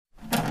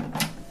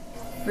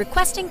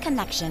Requesting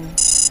connection.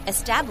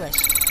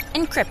 Established.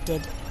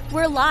 Encrypted.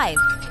 We're live.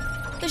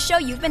 The show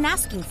you've been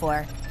asking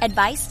for.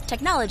 Advice,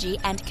 technology,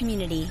 and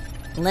community.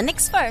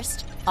 Linux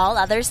first, all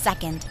others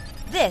second.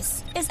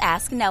 This is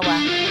Ask Noah.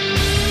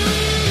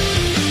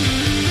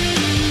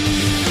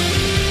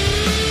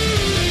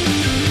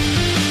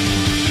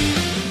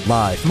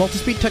 Live from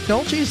Multispeed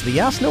Technologies, the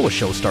Ask Noah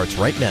show starts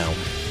right now.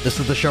 This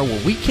is the show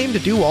where we came to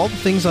do all the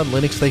things on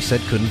Linux they said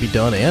couldn't be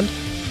done and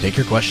take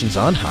your questions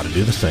on how to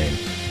do the same.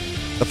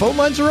 The phone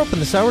lines are open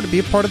this hour. To be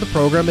a part of the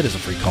program, it is a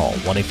free call,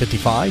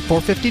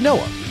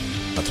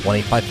 1-855-450-NOAH. That's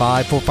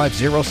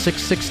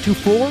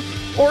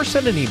 1-855-450-6624, or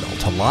send an email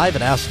to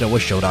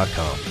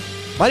live@asknoahshow.com.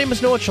 My name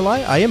is Noah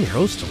Chalai. I am your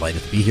host.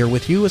 Delighted to be here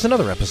with you as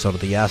another episode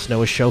of the Ask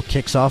Noah show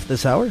kicks off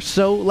this hour.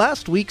 So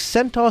last week,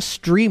 CentOS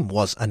Stream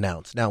was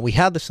announced. Now, we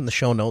had this in the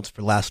show notes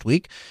for last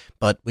week,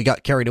 but we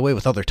got carried away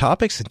with other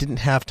topics and didn't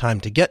have time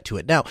to get to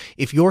it. Now,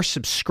 if you're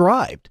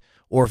subscribed,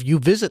 or if you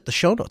visit the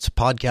show notes,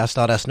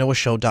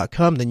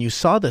 podcast.asknoahshow.com, then you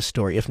saw this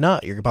story. If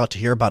not, you're about to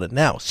hear about it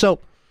now. So,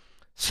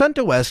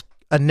 CentOS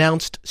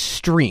announced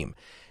Stream,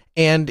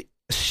 and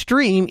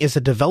Stream is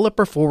a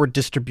developer-forward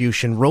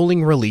distribution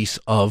rolling release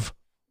of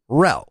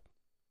RHEL.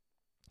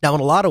 Now,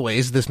 in a lot of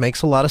ways, this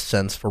makes a lot of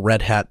sense for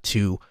Red Hat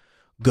to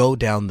go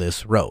down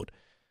this road.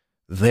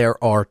 There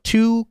are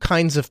two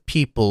kinds of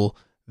people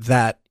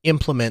that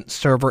implement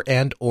server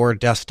and or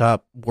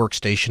desktop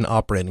workstation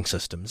operating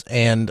systems.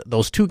 And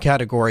those two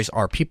categories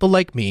are people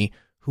like me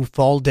who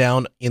fall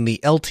down in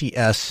the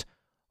LTS,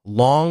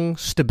 long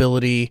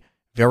stability,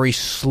 very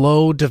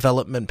slow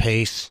development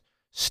pace,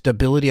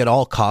 stability at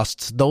all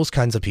costs, those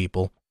kinds of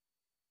people.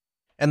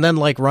 And then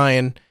like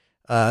Ryan,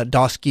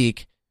 DOS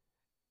Geek,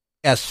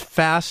 as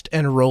fast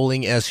and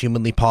rolling as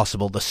humanly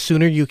possible. The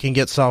sooner you can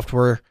get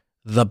software,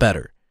 the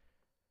better.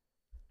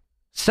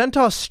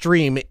 CentOS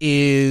Stream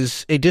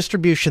is a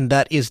distribution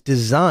that is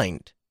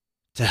designed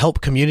to help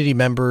community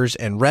members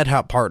and Red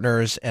Hat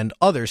partners and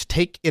others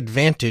take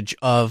advantage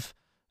of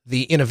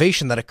the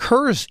innovation that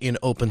occurs in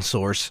open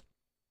source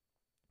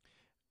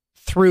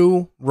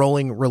through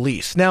rolling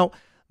release. Now,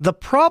 the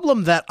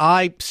problem that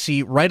I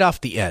see right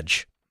off the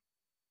edge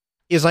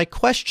is I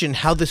question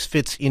how this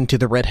fits into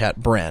the Red Hat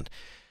brand.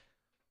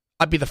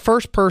 I'd be the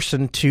first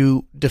person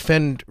to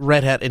defend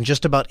Red Hat in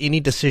just about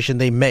any decision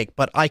they make,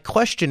 but I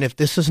question if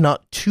this is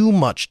not too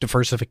much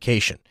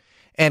diversification.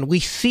 And we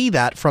see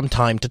that from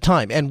time to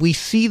time, and we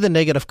see the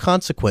negative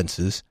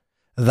consequences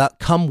that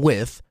come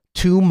with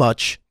too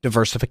much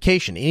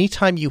diversification.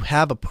 Anytime you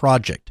have a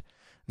project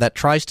that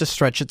tries to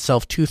stretch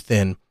itself too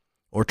thin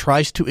or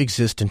tries to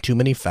exist in too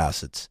many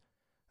facets,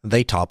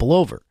 they topple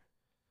over.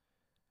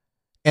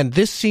 And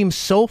this seems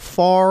so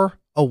far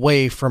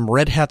away from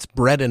Red Hat's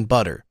bread and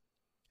butter.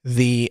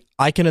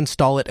 I can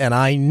install it and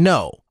I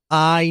know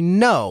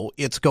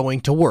it's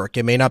going to work.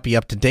 It may not be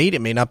up to date. It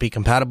may not be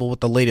compatible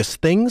with the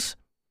latest things,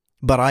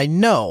 but I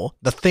know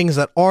the things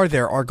that are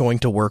there are going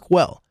to work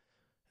well.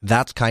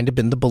 That's kind of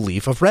been the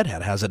belief of Red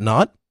Hat, has it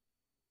not?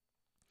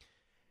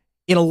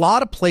 In a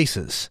lot of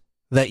places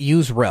that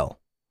use RHEL,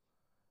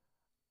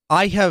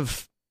 I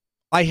have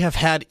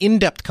had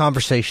in-depth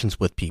conversations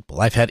with people.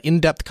 I've had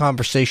in-depth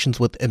conversations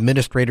with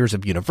administrators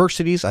of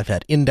universities. I've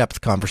had in-depth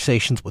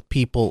conversations with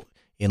people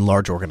in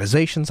large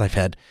organizations. I've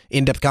had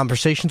in-depth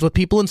conversations with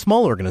people in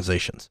small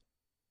organizations.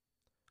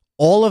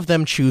 All of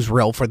them choose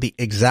RHEL for the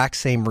exact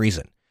same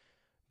reason.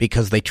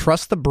 Because they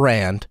trust the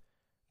brand,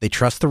 they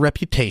trust the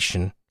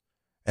reputation,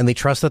 and they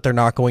trust that they're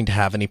not going to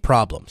have any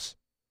problems.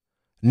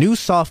 New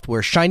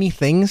software, shiny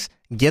things,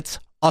 gets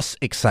us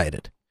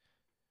excited.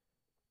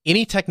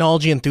 Any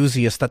technology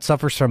enthusiast that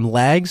suffers from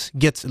lags,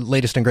 gets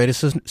latest and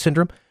greatest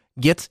syndrome,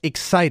 gets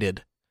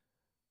excited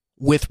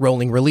with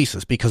rolling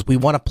releases because we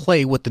want to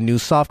play with the new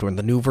software. And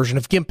the new version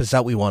of GIMP is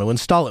out. We want to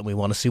install it. We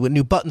want to see what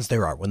new buttons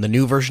there are. When the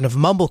new version of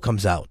Mumble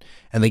comes out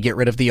and they get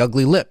rid of the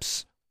ugly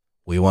lips,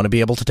 we want to be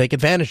able to take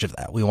advantage of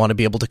that. We want to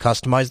be able to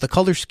customize the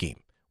color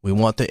scheme. We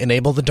want to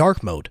enable the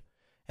dark mode.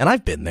 And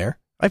I've been there.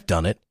 I've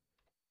done it.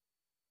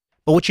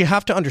 But what you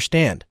have to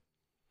understand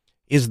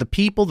is the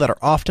people that are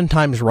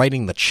oftentimes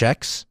writing the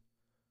checks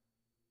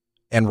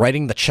and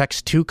writing the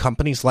checks to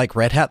companies like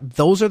Red Hat,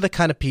 those are the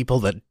kind of people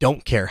that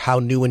don't care how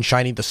new and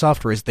shiny the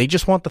software is. They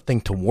just want the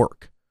thing to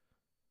work.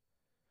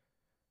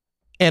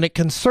 And it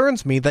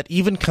concerns me that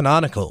even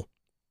Canonical,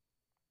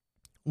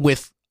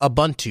 with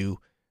Ubuntu,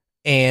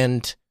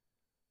 and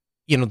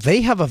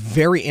they have a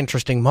very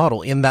interesting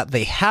model in that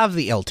they have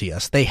the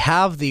LTS, they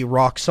have the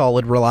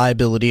rock-solid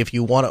reliability if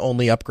you want to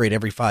only upgrade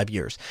every 5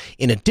 years.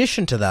 In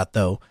addition to that,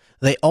 though,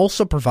 they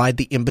also provide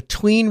the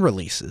in-between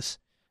releases.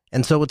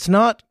 And so it's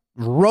not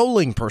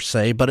rolling per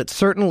se, but it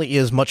certainly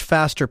is much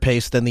faster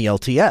paced than the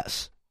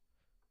LTS.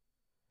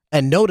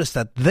 And notice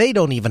that they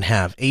don't even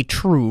have a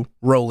true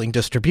rolling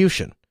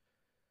distribution.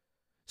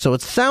 So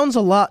it sounds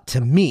a lot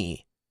to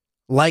me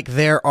like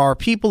there are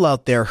people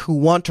out there who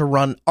want to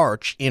run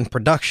Arch in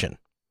production,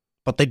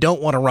 but they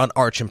don't want to run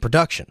Arch in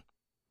production.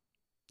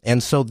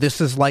 And so this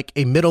is like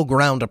a middle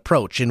ground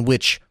approach in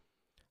which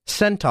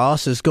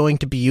CentOS is going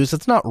to be used.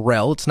 It's not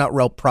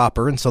RHEL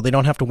proper, and so they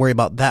don't have to worry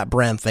about that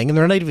brand thing. And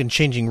they're not even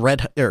changing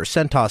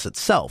CentOS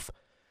itself.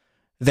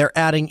 They're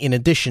adding in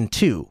addition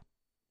to.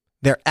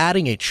 They're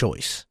adding a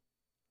choice.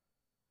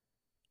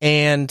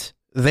 And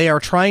they are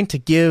trying to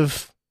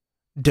give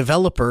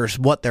developers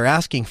what they're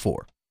asking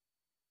for.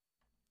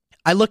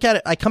 I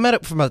come at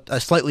it from a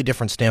slightly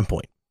different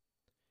standpoint.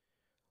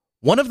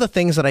 One of the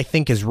things that I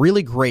think is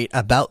really great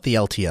about the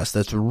LTS,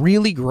 that's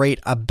really great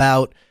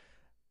about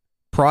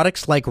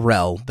products like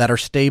RHEL that are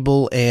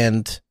stable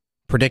and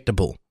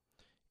predictable,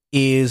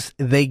 is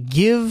they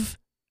give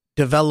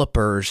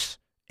developers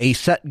a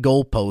set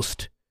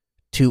goalpost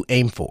to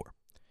aim for.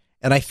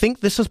 And I think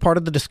this is part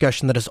of the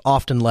discussion that is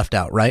often left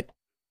out, right?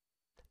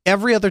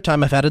 Every other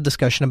time I've had a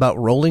discussion about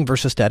rolling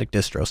versus static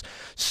distros,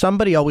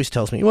 somebody always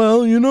tells me,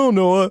 well,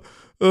 Noah,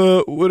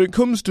 when it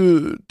comes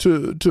to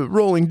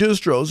rolling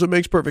distros, it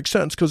makes perfect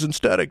sense because in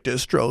static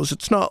distros,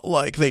 it's not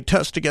like they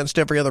test against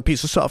every other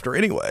piece of software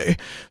anyway.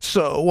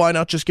 So why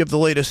not just give the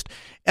latest?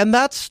 And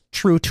that's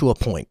true to a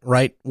point,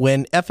 right?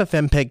 When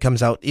FFmpeg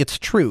comes out, it's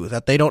true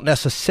that they don't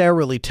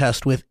necessarily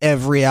test with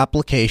every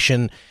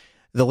application,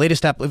 the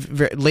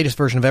latest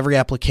version of every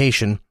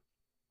application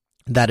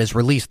that is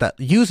released that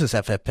uses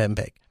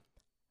FFmpeg.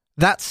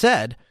 That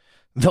said,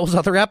 those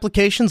other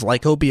applications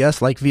like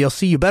OBS, like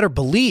VLC, you better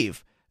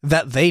believe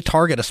that they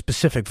target a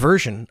specific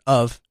version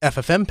of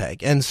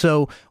FFmpeg. And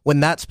so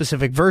when that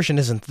specific version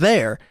isn't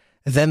there,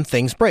 then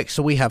things break.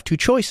 So we have two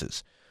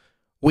choices.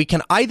 We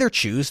can either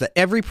choose that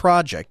every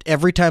project,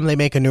 every time they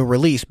make a new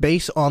release,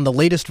 based on the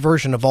latest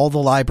version of all the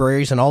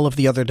libraries and all of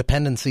the other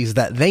dependencies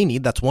that they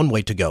need, that's one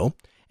way to go.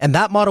 And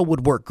that model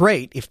would work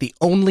great if the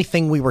only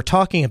thing we were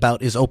talking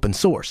about is open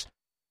source.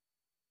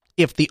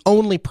 If the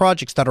only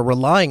projects that are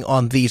relying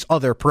on these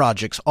other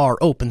projects are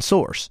open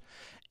source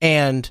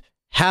and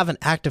have an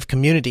active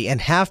community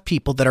and have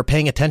people that are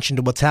paying attention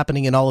to what's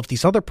happening in all of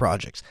these other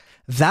projects,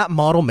 that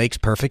model makes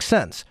perfect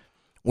sense.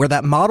 Where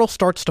that model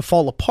starts to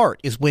fall apart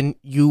is when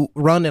you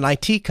run an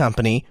IT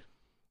company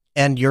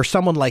and you're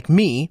someone like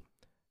me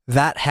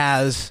that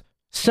has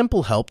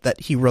Simple Help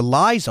that he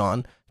relies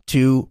on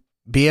to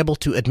be able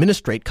to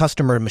administrate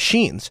customer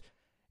machines.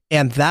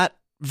 And that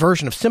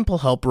version of Simple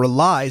Help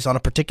relies on a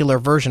particular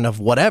version of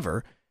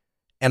whatever,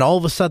 and all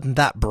of a sudden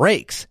that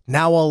breaks.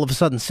 Now all of a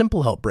sudden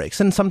Simple Help breaks.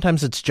 And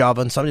sometimes it's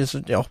Java and sometimes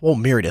it's a whole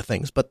myriad of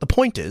things. But the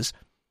point is,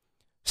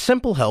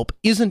 Simple Help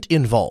isn't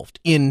involved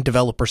in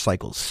developer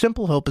cycles.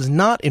 Simple Help is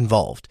not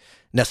involved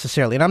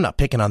necessarily, and I'm not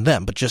picking on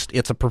them, but just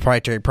it's a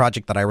proprietary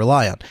project that I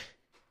rely on.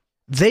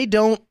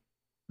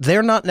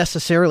 They're not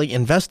necessarily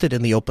invested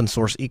in the open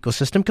source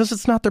ecosystem because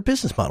it's not their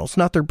business model. It's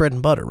not their bread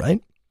and butter,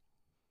 right?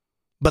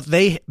 But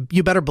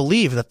you better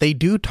believe that they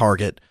do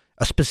target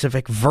a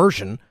specific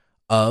version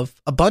of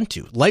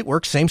Ubuntu.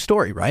 Lightworks, same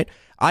story, right?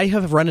 I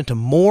have run into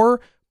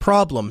more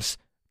problems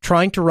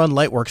trying to run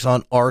Lightworks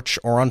on Arch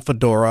or on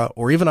Fedora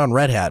or even on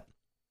Red Hat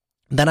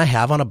than I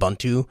have on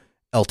Ubuntu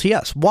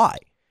LTS. Why?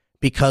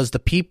 Because the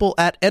people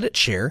at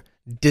EditShare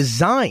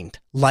designed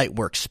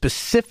Lightworks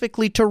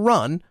specifically to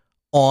run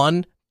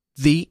on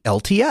the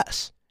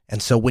LTS.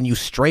 And so when you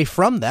stray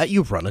from that,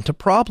 you run into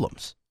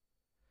problems.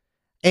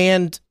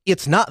 And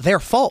it's not their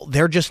fault.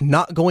 They're just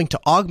not going to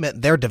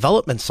augment their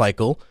development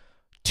cycle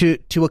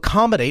to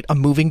accommodate a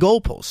moving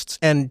goalposts.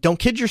 And don't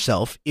kid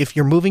yourself, if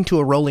you're moving to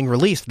a rolling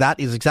release, that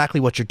is exactly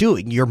what you're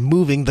doing. You're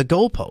moving the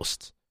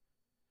goalposts.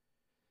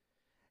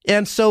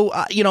 And so,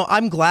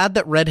 I'm glad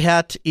that Red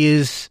Hat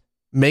is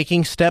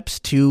making steps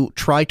to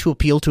try to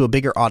appeal to a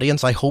bigger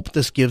audience. I hope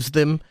this gives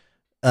them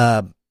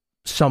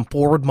some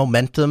forward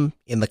momentum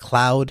in the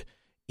cloud,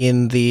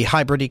 in the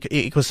hybrid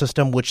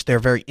ecosystem, which they're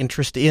very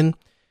interested in.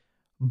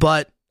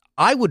 But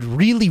I would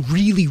really,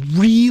 really,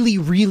 really,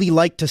 really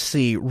like to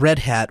see Red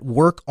Hat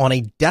work on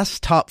a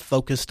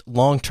desktop-focused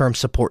long-term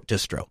support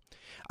distro.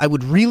 I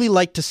would really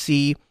like to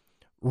see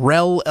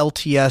RHEL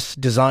LTS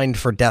designed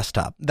for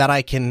desktop, that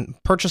I can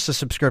purchase a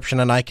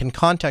subscription and I can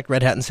contact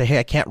Red Hat and say, hey,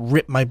 I can't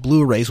rip my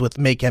Blu-rays with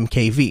Make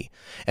MKV.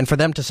 And for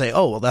them to say,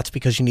 oh, well, that's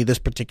because you need this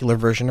particular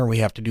version or we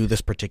have to do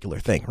this particular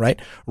thing,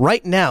 right?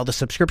 Right now, the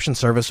subscription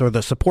service or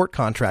the support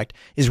contract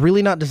is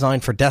really not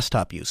designed for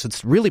desktop use.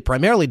 It's really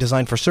primarily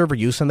designed for server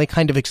use, and they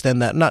kind of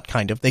extend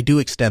that, they do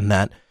extend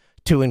that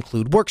to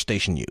include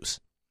workstation use.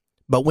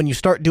 But when you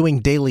start doing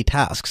daily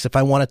tasks, if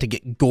I wanted to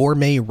get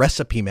Gourmet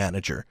Recipe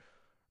Manager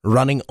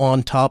running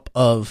on top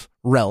of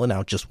RHEL, and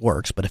now it just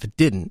works, but if it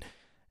didn't,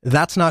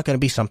 that's not going to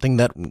be something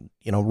that,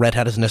 Red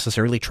Hat is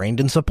necessarily trained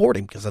in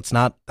supporting because that's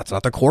not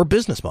their core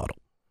business model.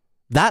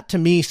 That to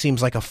me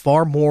seems like a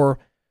far more,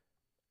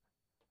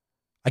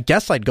 I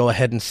guess I'd go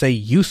ahead and say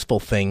useful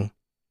thing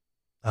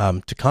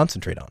to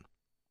concentrate on.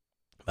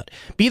 But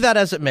be that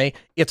as it may,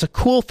 it's a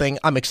cool thing.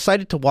 I'm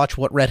excited to watch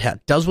what Red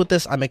Hat does with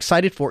this. I'm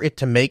excited for it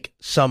to make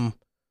some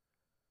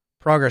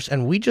progress.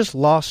 And we just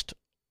lost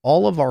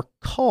all of our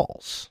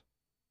calls.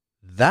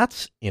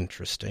 That's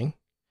interesting.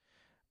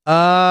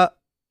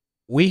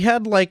 We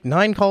had like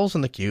 9 calls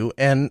in the queue,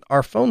 and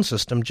our phone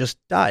system just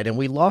died, and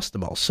we lost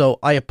them all. So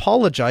I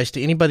apologize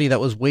to anybody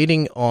that was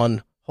waiting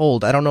on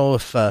hold. I don't know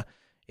if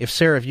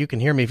Sarah, if you can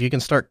hear me, if you can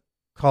start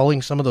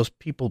calling some of those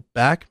people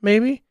back,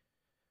 maybe?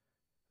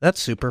 That's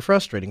super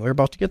frustrating. We're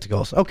about to get to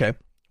calls. Okay,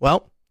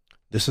 well,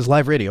 this is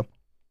live radio.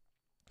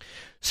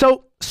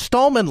 So,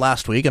 Stallman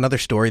last week, another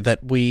story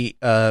that we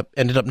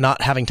ended up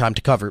not having time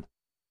to cover,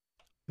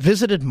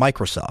 visited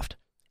Microsoft.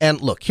 And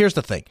look, here's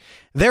the thing.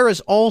 There is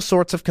all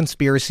sorts of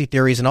conspiracy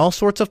theories and all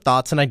sorts of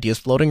thoughts and ideas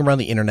floating around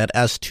the internet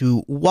as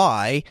to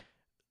why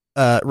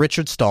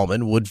Richard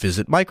Stallman would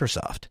visit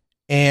Microsoft.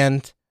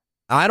 And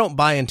I don't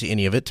buy into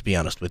any of it, to be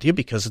honest with you,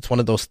 because it's one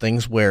of those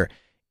things where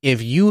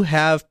if you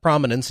have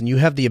prominence and you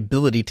have the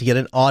ability to get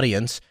an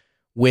audience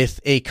with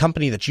a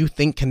company that you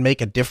think can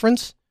make a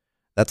difference,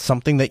 that's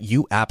something that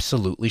you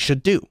absolutely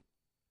should do.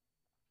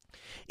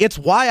 It's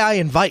why I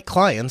invite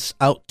clients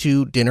out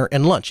to dinner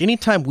and lunch.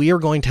 Anytime we are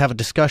going to have a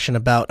discussion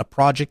about a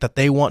project that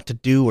they want to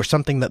do or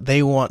something that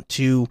they want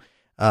to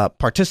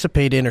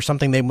participate in or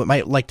something they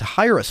might like to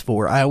hire us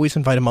for, I always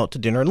invite them out to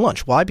dinner and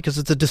lunch. Why? Because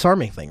it's a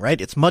disarming thing, right?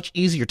 It's much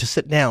easier to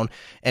sit down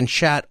and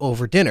chat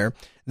over dinner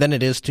than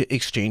it is to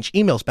exchange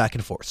emails back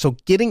and forth. So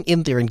getting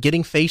in there and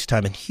getting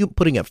FaceTime and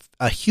putting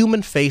a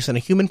human face and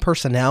a human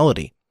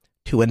personality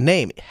to a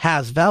name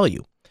has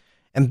value.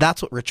 And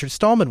that's what Richard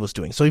Stallman was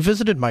doing. So he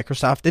visited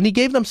Microsoft and he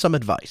gave them some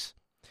advice.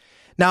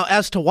 Now,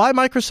 as to why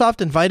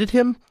Microsoft invited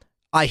him,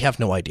 I have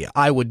no idea.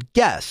 I would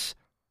guess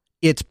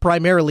it's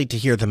primarily to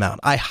hear them out.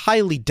 I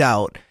highly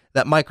doubt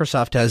that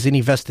Microsoft has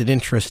any vested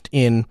interest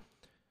in,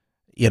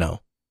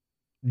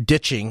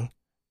 ditching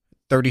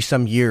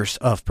 30-some years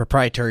of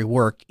proprietary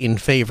work in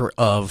favor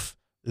of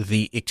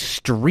the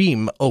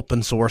extreme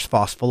open source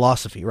FOSS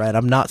philosophy, right?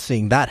 I'm not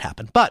seeing that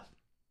happen. But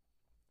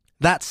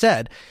that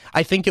said,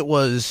 I think it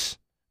was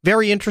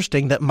very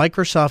interesting that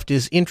Microsoft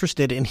is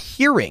interested in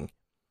hearing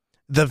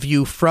the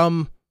view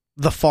from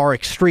the far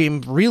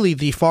extreme, really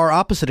the far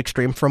opposite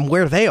extreme from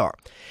where they are.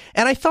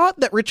 And I thought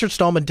that Richard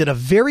Stallman did a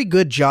very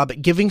good job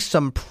at giving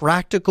some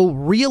practical,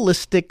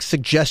 realistic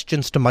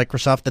suggestions to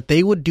Microsoft that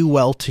they would do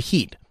well to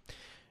heed.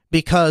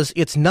 Because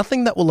it's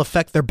nothing that will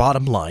affect their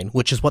bottom line,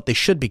 which is what they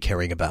should be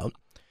caring about.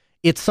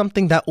 It's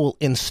something that will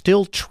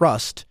instill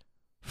trust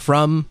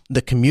from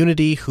the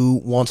community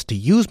who wants to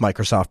use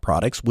Microsoft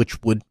products,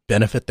 which would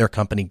benefit their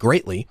company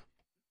greatly.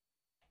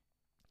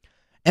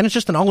 And it's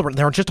just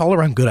they're just all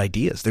around good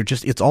ideas.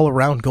 It's all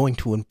around going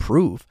to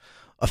improve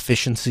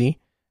efficiency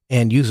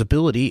and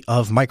usability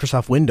of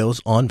Microsoft Windows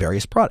on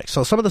various products.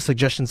 So some of the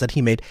suggestions that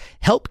he made: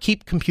 help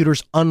keep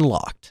computers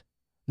unlocked.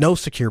 No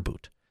secure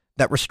boot.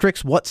 That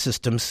restricts what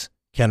systems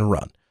can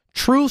run.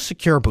 True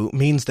secure boot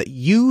means that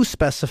you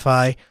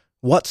specify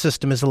what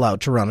system is allowed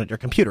to run on your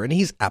computer. And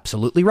he's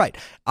absolutely right.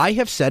 I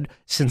have said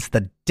since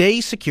the day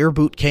Secure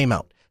Boot came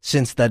out,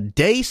 since the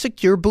day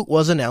Secure Boot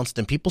was announced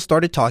and people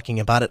started talking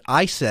about it,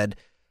 I said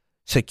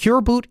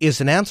Secure Boot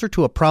is an answer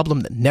to a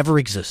problem that never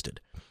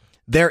existed.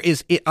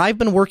 I've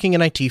been working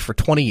in IT for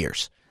 20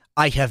 years.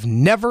 I have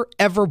never,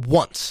 ever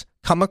once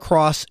come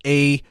across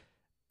a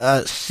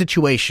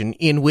situation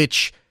in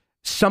which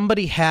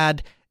somebody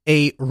had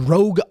a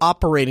rogue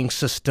operating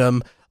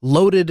system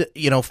loaded,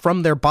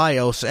 from their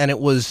BIOS, and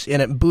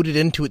it booted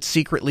into it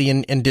secretly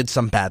and did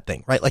some bad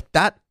thing, right? Like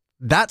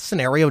that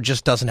scenario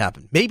just doesn't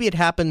happen. Maybe it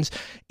happens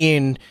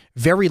in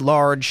very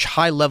large,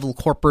 high-level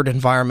corporate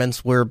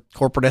environments where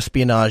corporate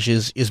espionage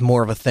is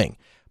more of a thing.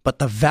 But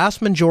the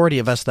vast majority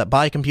of us that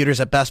buy computers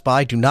at Best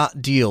Buy do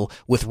not deal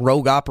with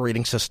rogue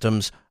operating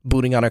systems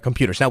booting on our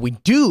computers. Now, we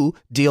do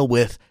deal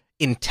with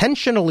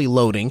intentionally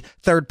loading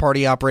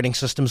third-party operating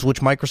systems,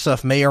 which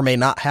Microsoft may or may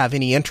not have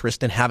any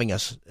interest in having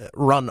us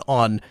run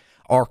on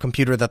our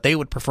computer that they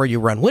would prefer you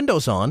run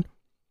Windows on.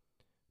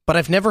 But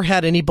I've never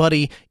had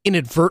anybody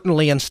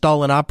inadvertently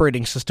install an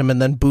operating system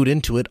and then boot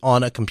into it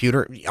on a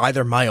computer,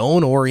 either my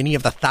own or any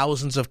of the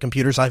thousands of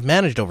computers I've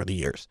managed over the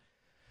years.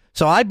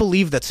 So I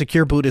believe that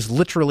Secure Boot is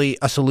literally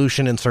a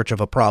solution in search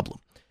of a problem.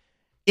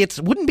 It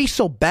wouldn't be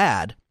so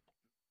bad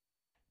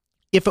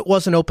if it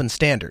was an open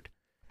standard.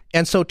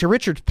 And so to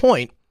Richard's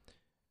point,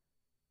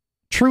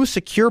 true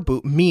Secure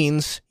Boot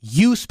means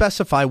you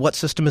specify what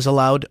system is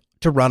allowed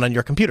to run on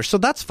your computer. So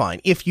that's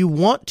fine. If you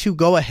want to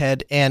go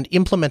ahead and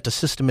implement a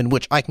system in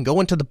which I can go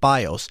into the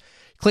BIOS,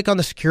 click on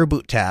the Secure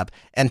Boot tab,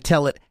 and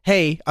tell it,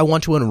 hey, I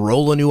want to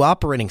enroll a new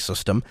operating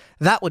system,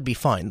 that would be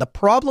fine. The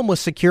problem with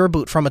Secure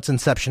Boot from its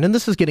inception, and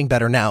this is getting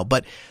better now,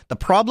 but the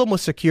problem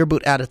with Secure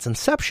Boot at its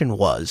inception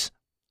was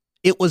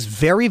it was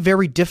very,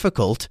 very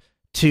difficult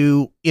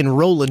to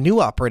enroll a new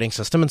operating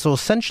system, and so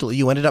essentially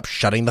you ended up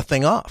shutting the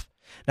thing off.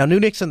 Now,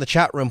 Nunix in the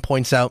chat room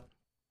points out,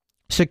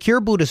 Secure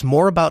Boot is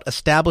more about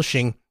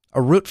establishing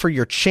a route for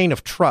your chain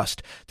of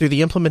trust through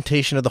the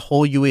implementation of the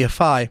whole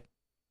UEFI.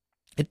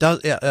 It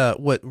does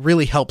what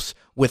really helps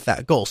with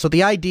that goal. So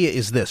the idea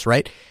is this,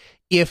 right?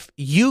 If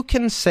you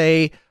can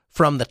say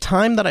from the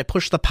time that I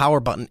push the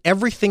power button,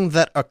 everything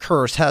that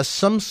occurs has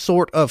some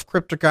sort of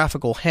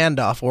cryptographical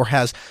handoff or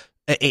has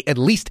at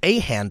least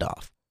a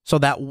handoff, so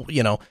that,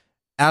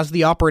 as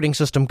the operating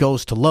system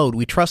goes to load,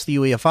 we trust the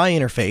UEFI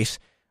interface,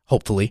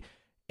 hopefully,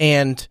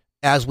 and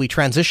as we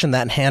transition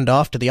that and hand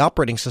off to the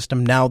operating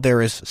system, now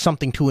there is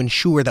something to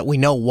ensure that we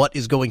know what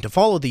is going to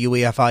follow the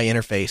UEFI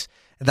interface.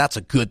 That's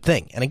a good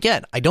thing. And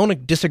again, I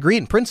don't disagree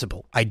in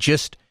principle.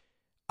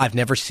 I've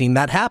never seen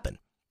that happen.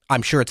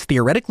 I'm sure it's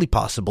theoretically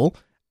possible.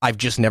 I've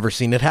just never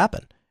seen it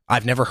happen.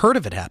 I've never heard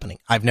of it happening.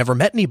 I've never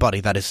met anybody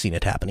that has seen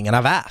it happening, and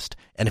I've asked.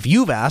 And if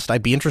you've asked,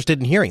 I'd be interested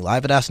in hearing.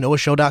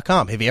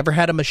 live@asknoahshow.com. Have you ever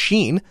had a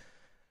machine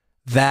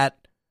that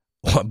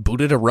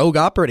booted a rogue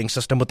operating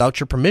system without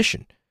your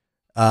permission?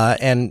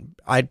 And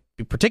I'd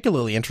be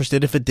particularly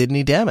interested if it did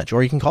any damage.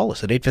 Or you can call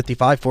us at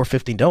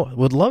 855-450-NOAH.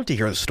 Would love to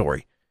hear the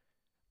story.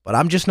 But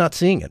I'm just not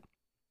seeing it.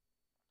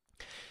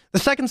 The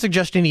second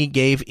suggestion he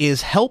gave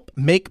is help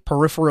make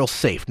peripherals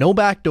safe. No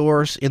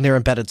backdoors in their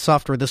embedded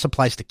software. This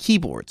applies to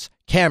keyboards,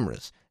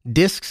 cameras,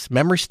 disks,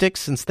 memory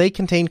sticks, since they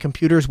contain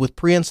computers with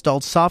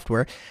pre-installed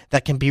software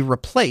that can be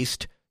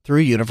replaced through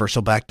a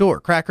universal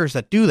backdoor. Crackers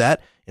that do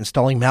that,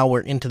 installing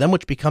malware into them,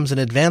 which becomes an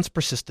advanced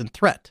persistent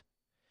threat.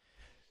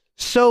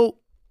 So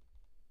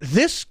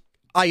this,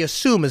 I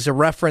assume, is a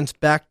reference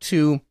back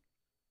to,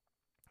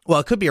 well,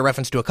 it could be a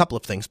reference to a couple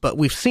of things, but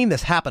we've seen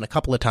this happen a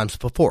couple of times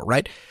before,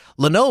 right?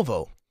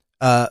 Lenovo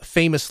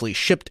famously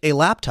shipped a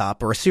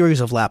laptop or a series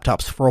of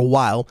laptops for a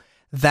while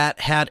that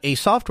had a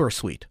software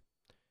suite.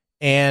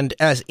 And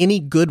as any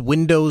good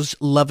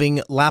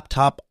Windows-loving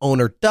laptop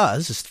owner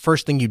does, it's the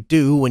first thing you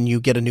do when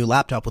you get a new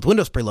laptop with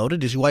Windows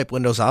preloaded is you wipe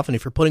Windows off, and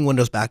if you're putting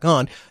Windows back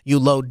on, you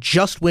load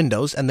just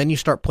Windows, and then you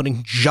start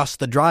putting just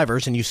the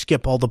drivers, and you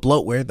skip all the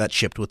bloatware that's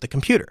shipped with the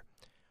computer.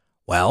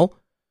 Well,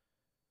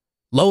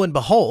 lo and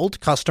behold,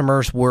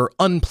 customers were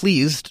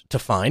unpleased to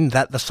find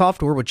that the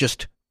software would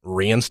just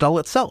reinstall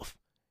itself.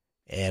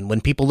 And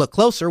when people looked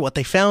closer, what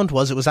they found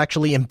was it was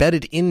actually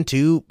embedded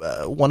into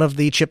one of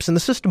the chips in the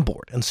system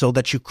board. And so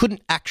that you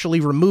couldn't actually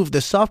remove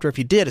this software. If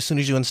you did, as soon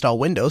as you install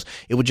Windows,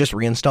 it would just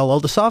reinstall all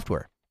the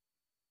software.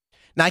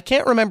 Now, I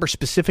can't remember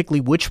specifically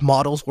which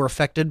models were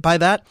affected by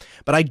that,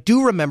 but I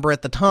do remember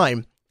at the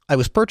time I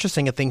was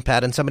purchasing a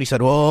ThinkPad and somebody said,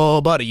 "Oh,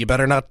 buddy, you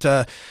better not,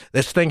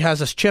 this thing has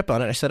this chip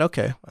on it." I said,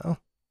 "Okay, well,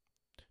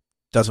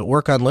 does it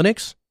work on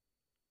Linux?"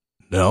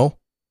 "No."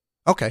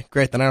 "Okay,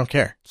 great, then I don't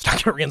care. It's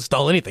not going to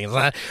reinstall anything. It's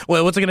not,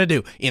 well, what's it going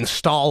to do?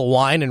 Install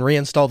Wine and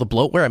reinstall the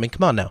bloatware? I mean,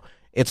 come on now.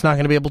 It's not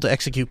going to be able to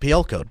execute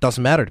PL code.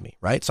 Doesn't matter to me,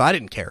 right?" So I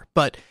didn't care.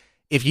 But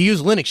if you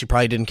use Linux, you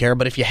probably didn't care.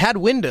 But if you had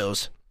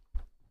Windows,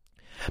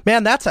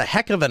 man, that's a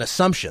heck of an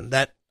assumption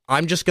that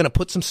I'm just going to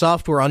put some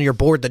software on your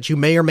board that you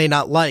may or may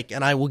not like,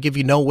 and I will give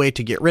you no way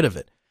to get rid of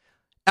it.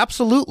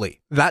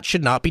 Absolutely. That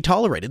should not be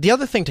tolerated. The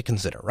other thing to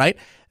consider, right?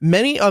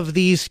 Many of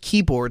these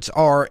keyboards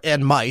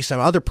and mice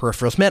and other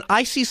peripherals. Man,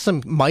 I see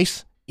some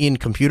mice in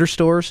computer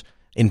stores,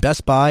 in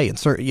Best Buy,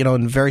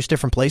 in various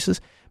different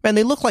places. Man,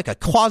 they look like a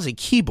quasi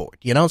keyboard.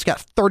 It's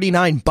got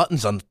 39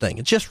 buttons on the thing.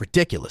 It's just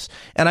ridiculous.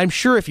 And I'm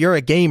sure if you're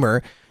a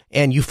gamer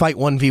and you fight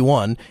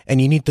 1v1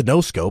 and you need the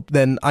no-scope,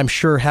 then I'm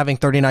sure having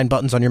 39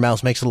 buttons on your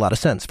mouse makes a lot of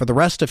sense. For the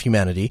rest of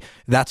humanity,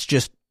 that's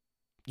just,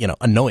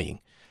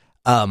 annoying.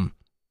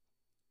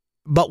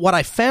 But what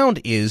I found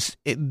is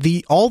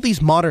all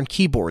these modern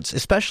keyboards,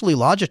 especially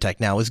Logitech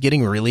now, is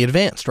getting really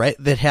advanced, right?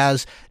 That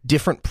has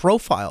different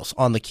profiles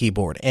on the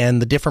keyboard, and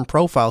the different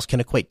profiles can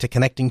equate to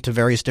connecting to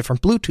various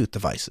different Bluetooth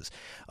devices,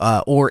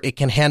 or it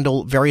can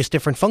handle various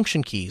different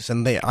function keys.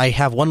 And I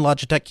have one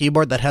Logitech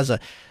keyboard that has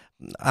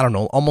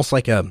almost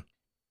like a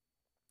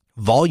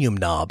volume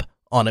knob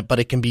on it, but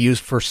it can be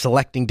used for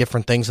selecting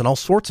different things and all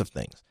sorts of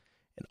things.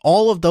 And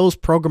all of those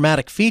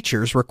programmatic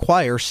features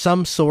require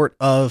some sort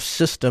of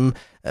system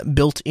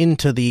built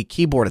into the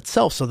keyboard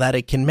itself so that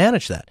it can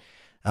manage that.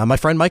 My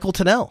friend Michael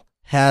Tunnell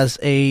has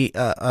a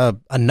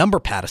number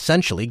pad,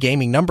 essentially,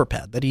 gaming number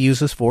pad that he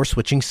uses for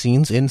switching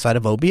scenes inside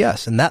of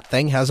OBS. And that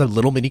thing has a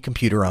little mini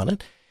computer on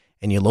it,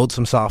 and you load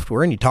some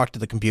software and you talk to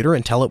the computer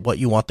and tell it what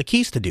you want the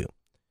keys to do.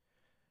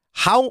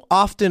 How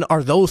often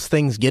are those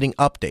things getting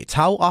updates?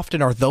 How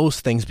often are those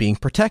things being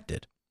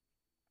protected?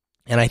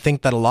 And I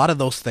think that a lot of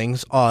those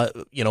things,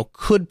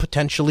 could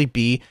potentially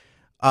be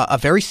a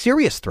very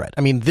serious threat.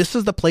 I mean, this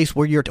is the place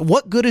where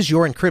what good is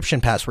your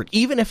encryption password,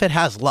 even if it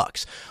has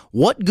LUKS?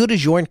 What good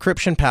is your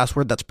encryption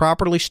password that's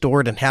properly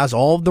stored and has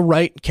all of the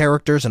right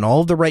characters and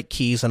all of the right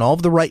keys and all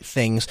of the right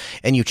things,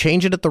 and you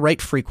change it at the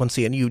right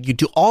frequency, and you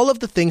do all of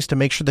the things to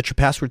make sure that your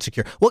password's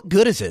secure? What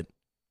good is it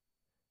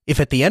if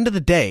at the end of the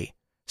day,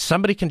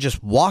 somebody can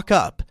just walk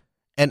up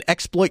and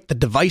exploit the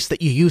device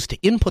that you use to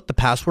input the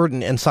password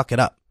and suck it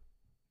up?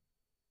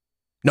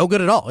 No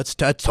good at all. It's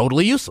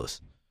totally useless.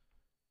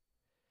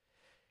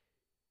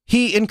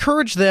 He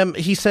encouraged them.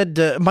 He said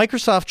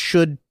Microsoft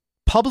should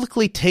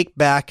publicly take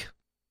back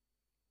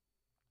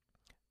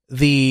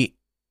the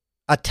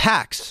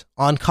attacks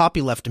on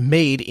copyleft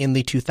made in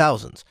the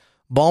 2000s.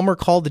 Ballmer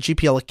called the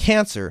GPL a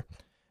cancer.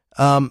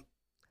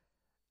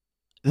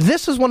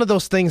 This is one of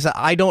those things that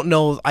I don't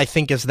know, I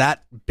think is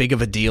that big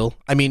of a deal.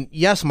 I mean,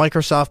 yes,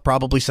 Microsoft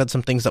probably said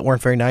some things that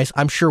weren't very nice.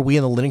 I'm sure we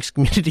in the Linux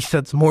community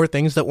said some more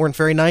things that weren't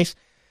very nice.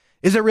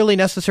 Is it really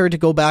necessary to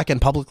go back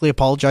and publicly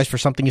apologize for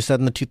something you said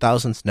in the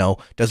 2000s? No.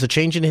 Does it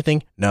change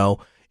anything? No.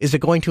 Is it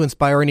going to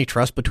inspire any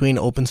trust between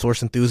open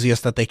source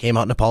enthusiasts that they came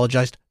out and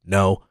apologized?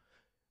 No.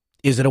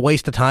 Is it a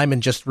waste of time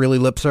and just really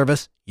lip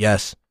service?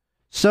 Yes.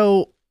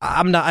 So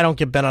I don't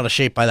get bent out of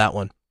shape by that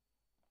one.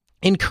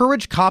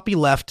 Encourage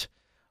copyleft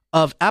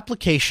of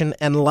application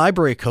and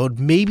library code,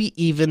 maybe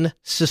even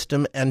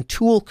system and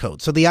tool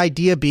code. So the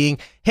idea being,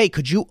 hey,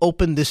 could you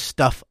open this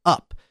stuff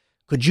up?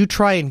 Could you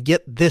try and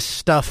get this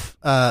stuff,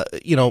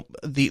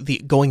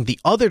 the going the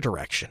other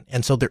direction?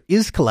 And so there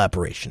is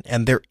collaboration,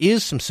 and there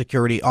is some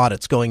security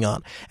audits going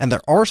on, and there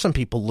are some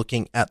people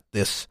looking at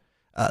this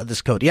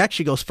code. He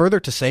actually goes further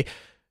to say,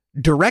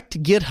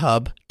 direct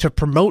GitHub to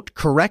promote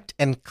correct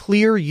and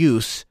clear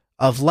use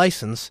of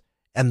license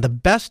and the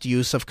best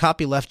use of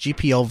copyleft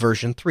GPL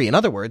version 3. In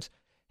other words,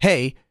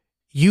 hey,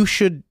 you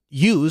should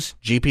use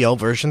GPL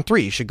version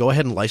 3. You should go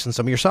ahead and license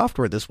some of your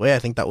software this way. I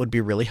think that would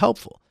be really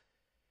helpful.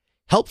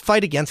 Help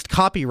fight against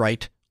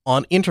copyright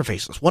on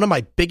interfaces. One of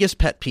my biggest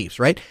pet peeves,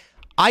 right?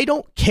 I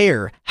don't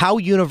care how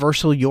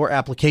universal your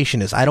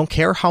application is. I don't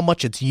care how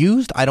much it's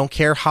used. I don't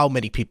care how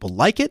many people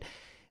like it.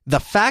 The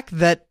fact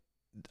that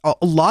a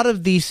lot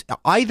of these,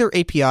 either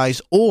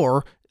APIs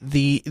or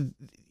the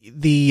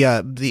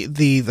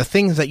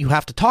things that you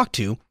have to talk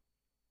to,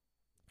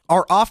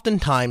 are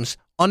oftentimes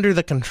under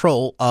the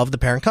control of the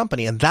parent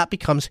company, and that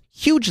becomes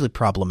hugely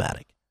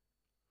problematic.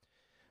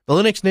 The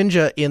Linux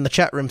Ninja in the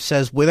chat room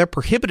says, well, they're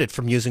prohibited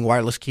from using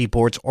wireless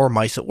keyboards or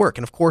mice at work.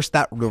 And of course,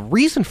 the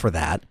reason for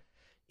that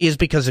is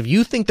because if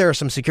you think there are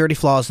some security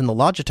flaws in the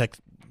Logitech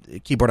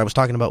keyboard I was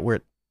talking about where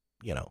it,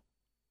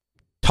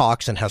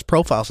 talks and has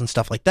profiles and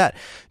stuff like that,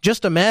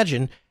 just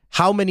imagine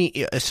how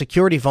many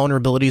security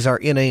vulnerabilities are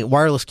in a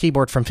wireless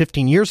keyboard from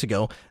 15 years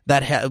ago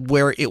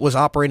where it was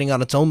operating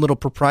on its own little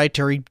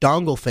proprietary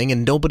dongle thing,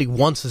 and nobody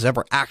once has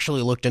ever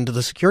actually looked into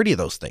the security of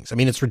those things. I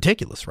mean, it's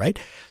ridiculous, right?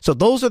 So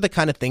those are the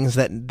kind of things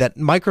that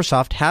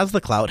Microsoft has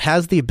the clout,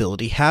 has the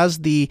ability, has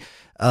the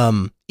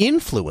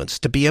influence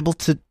to be able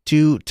to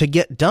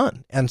get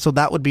done. And so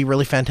that would be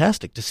really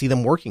fantastic to see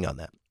them working on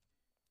that.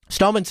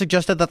 Stallman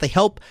suggested that they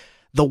help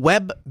the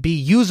web be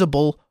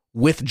usable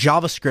with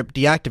JavaScript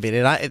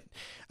deactivated.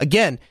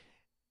 Again,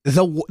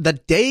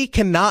 the day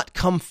cannot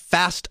come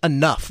fast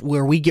enough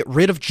where we get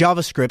rid of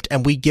JavaScript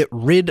and we get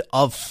rid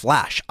of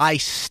Flash. I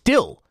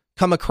still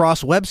come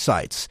across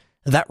websites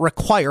that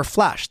require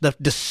Flash,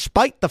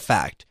 despite the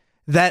fact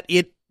that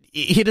it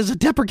is a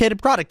deprecated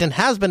product and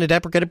has been a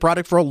deprecated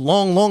product for a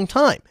long, long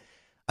time.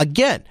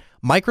 Again,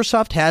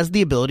 Microsoft has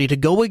the ability to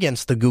go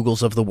against the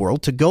Googles of the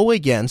world, to go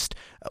against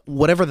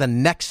whatever the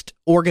next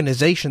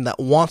organization that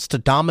wants to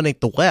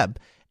dominate the web,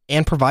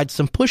 and provide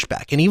some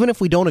pushback. And even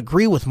if we don't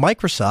agree with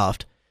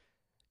Microsoft,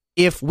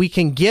 if we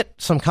can get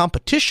some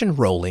competition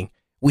rolling,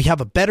 we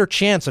have a better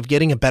chance of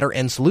getting a better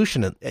end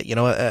solution,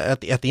 at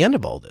the end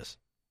of all this.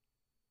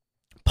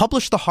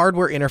 Publish the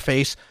hardware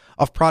interface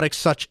of products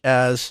such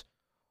as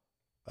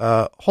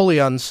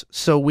Holions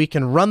so we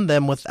can run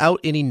them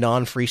without any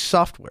non-free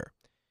software.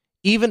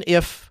 Even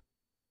if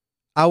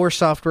our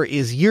software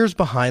is years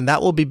behind,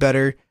 that will be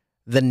better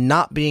than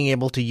not being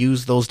able to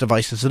use those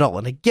devices at all.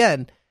 And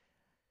again,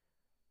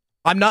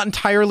 I'm not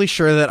entirely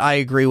sure that I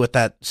agree with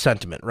that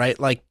sentiment, right?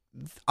 Like,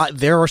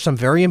 there are some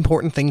very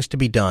important things to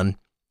be done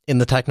in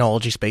the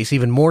technology space,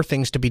 even more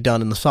things to be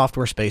done in the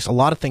software space. A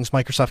lot of things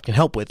Microsoft can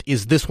help with.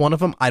 Is this one of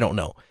them? I don't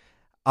know.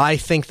 I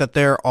think that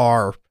there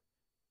are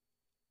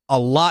a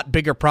lot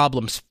bigger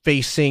problems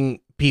facing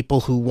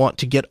people who want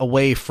to get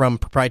away from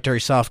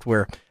proprietary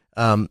software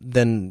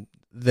than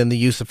the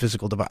use of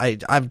physical device.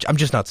 I'm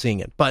just not seeing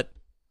it, but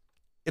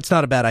it's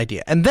not a bad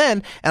idea. And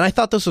I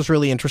thought this was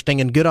really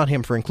interesting and good on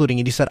him for including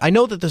it. He said, I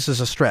know that this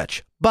is a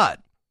stretch, but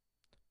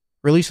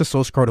release the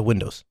source code of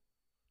Windows.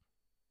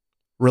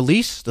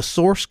 Release the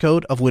source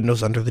code of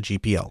Windows under the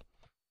GPL.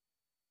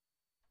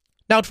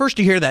 Now, at first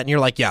you hear that and you're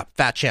like, yeah,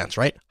 fat chance,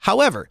 right?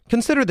 However,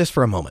 consider this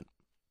for a moment.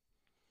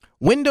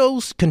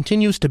 Windows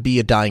continues to be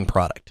a dying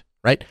product,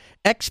 right?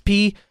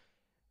 XP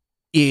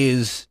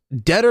is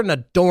deader than a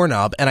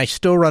doorknob, and I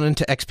still run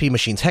into XP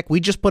machines. Heck,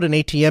 we just put an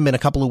ATM in a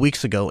couple of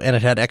weeks ago, and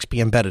it had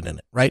XP embedded in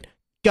it, right?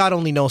 God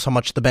only knows how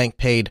much the bank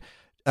paid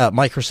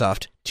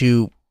Microsoft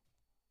to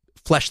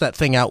flesh that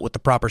thing out with the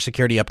proper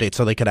security update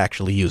so they could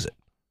actually use it.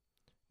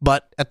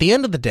 But at the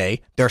end of the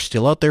day, there are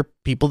still out there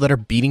people that are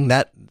beating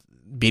that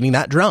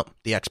drum,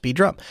 the XP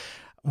drum.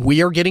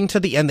 We are getting to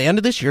the end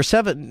of this year.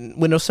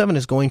 Windows 7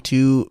 is going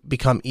to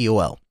become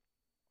EOL.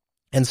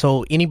 And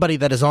so anybody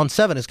that is on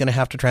 7 is going to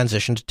have to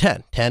transition to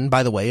 10. 10,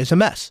 by the way, is a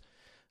mess.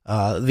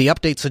 The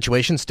update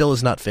situation still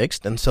is not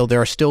fixed, and so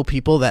there are still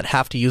people that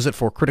have to use it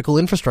for critical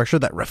infrastructure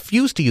that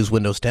refuse to use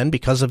Windows 10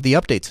 because of the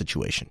update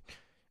situation.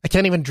 I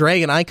can't even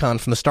drag an icon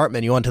from the start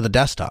menu onto the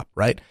desktop,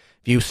 right?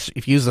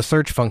 If you use the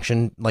search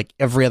function like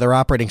every other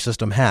operating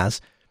system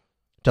has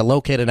to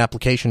locate an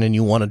application and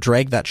you want to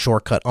drag that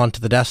shortcut onto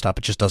the desktop,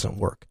 it just doesn't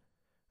work.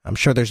 I'm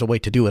sure there's a way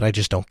to do it, I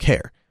just don't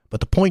care.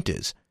 But the point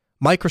is,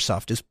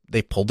 Microsoft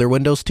they pulled their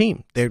Windows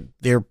team.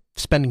 They're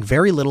spending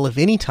very little, if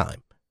any,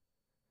 time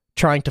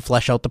trying to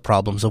flesh out the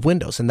problems of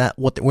Windows, and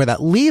where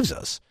that leaves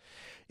us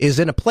is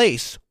in a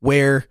place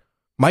where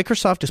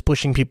Microsoft is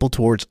pushing people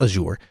towards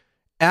Azure.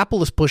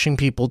 Apple is pushing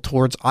people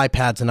towards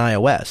iPads and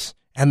iOS.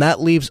 And that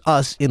leaves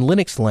us in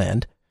Linux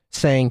land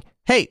saying,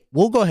 hey,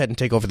 we'll go ahead and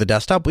take over the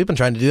desktop. We've been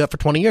trying to do that for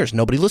 20 years.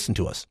 Nobody listened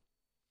to us.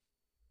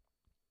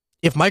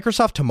 If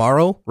Microsoft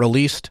tomorrow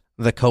released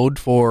the code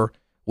for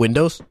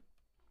Windows,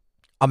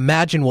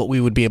 imagine what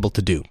we would be able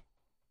to do.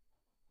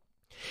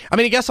 I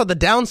mean, I guess on the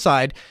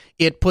downside,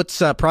 it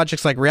puts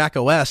projects like React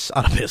OS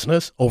out of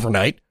business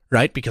overnight,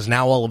 right? Because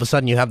now all of a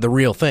sudden you have the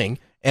real thing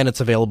and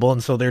it's available.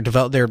 And so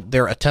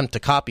their attempt to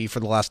copy for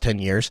the last 10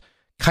 years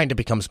kind of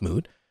becomes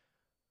moot.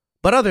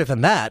 But other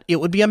than that, it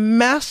would be a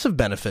massive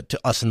benefit to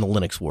us in the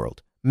Linux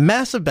world,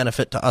 massive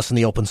benefit to us in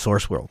the open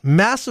source world,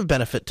 massive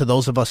benefit to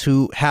those of us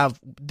who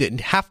didn't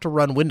have to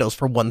run Windows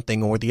for one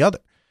thing or the other,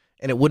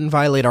 and it wouldn't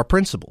violate our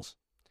principles.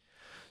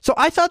 So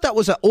I thought that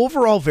was an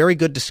overall very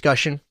good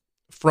discussion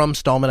from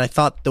Stallman. I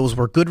thought those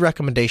were good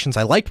recommendations.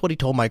 I liked what he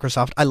told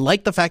Microsoft. I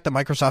liked the fact that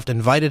Microsoft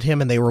invited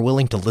him and they were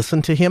willing to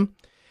listen to him.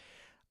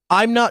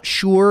 I'm not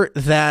sure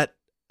that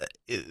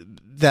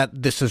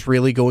this is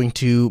really going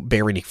to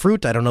bear any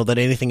fruit. I don't know that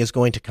anything is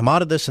going to come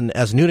out of this. And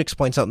as Nunix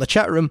points out in the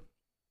chat room,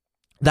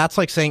 that's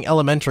like saying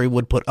Elementary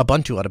would put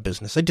Ubuntu out of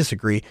business. I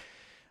disagree.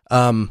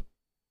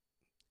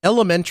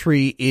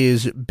 Elementary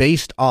is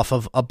based off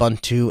of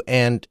Ubuntu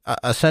and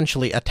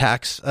essentially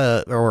attacks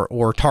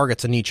or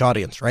targets a niche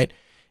audience, right?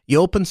 You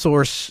open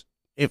source,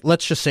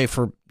 let's just say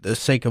for the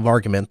sake of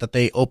argument that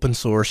they open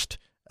sourced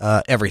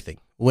everything.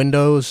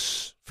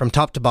 Windows from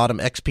top to bottom,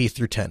 XP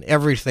through 10.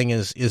 Everything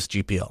is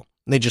GPL.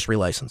 They just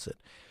relicense it.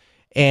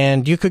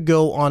 And you could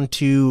go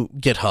onto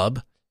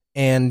GitHub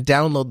and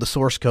download the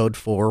source code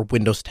for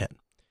Windows 10.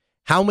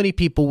 How many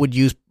people would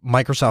use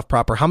Microsoft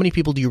proper? How many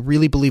people do you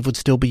really believe would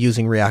still be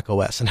using React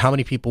OS? And how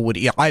many people would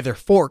either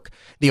fork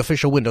the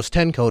official Windows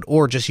 10 code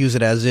or just use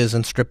it as is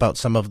and strip out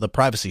some of the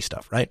privacy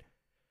stuff, right?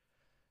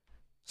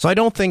 So I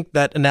don't think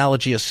that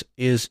analogy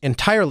is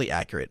entirely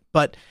accurate.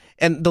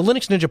 And the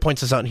Linux Ninja points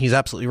this out, and he's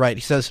absolutely right.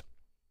 He says,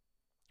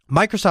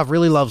 Microsoft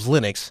really loves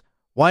Linux.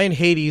 Why in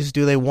Hades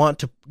do they want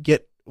to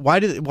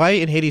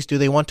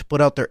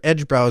put out their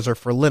Edge browser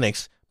for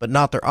Linux, but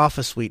not their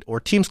Office suite or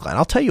Teams client?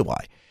 I'll tell you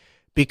why.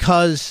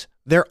 Because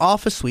their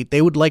Office suite,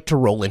 they would like to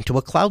roll into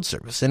a cloud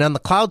service. And on the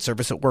cloud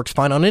service, it works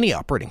fine on any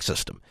operating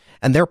system.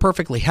 And they're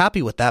perfectly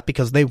happy with that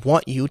because they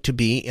want you to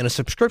be in a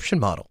subscription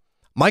model.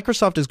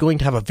 Microsoft is going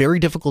to have a very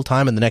difficult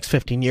time in the next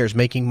 15 years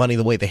making money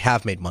the way they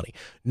have made money.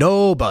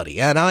 Nobody,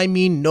 and I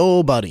mean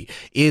nobody,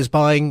 is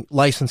buying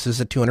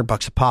licenses at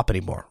 $200 a pop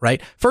anymore,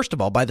 right? First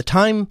of all, by the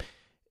time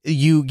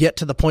you get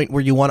to the point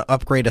where you want to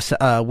upgrade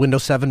a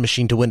Windows 7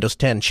 machine to Windows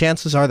 10,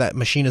 chances are that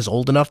machine is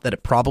old enough that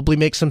it probably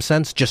makes some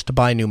sense just to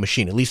buy a new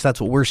machine. At least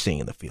that's what we're seeing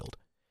in the field.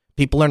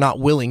 People are not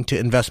willing to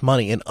invest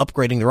money in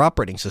upgrading their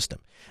operating system.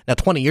 Now,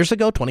 20 years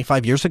ago,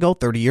 25 years ago,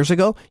 30 years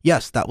ago,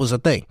 yes, that was a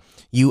thing.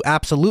 You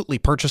absolutely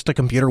purchased a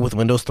computer with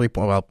Windows 3.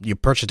 Well, you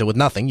purchased it with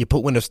nothing. You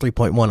put Windows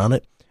 3.1 on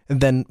it,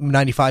 and then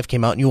 95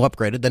 came out and you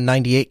upgraded. Then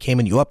 98 came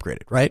and you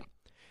upgraded, right?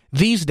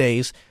 These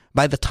days,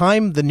 by the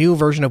time the new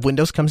version of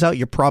Windows comes out,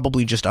 you're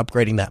probably just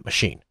upgrading that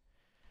machine.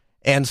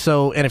 And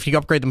if you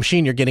upgrade the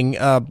machine, you're getting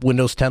a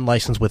Windows 10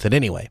 license with it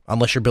anyway,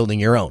 unless you're building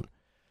your own.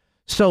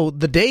 So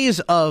the days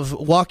of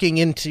walking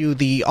into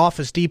the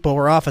Office Depot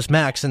or Office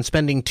Max and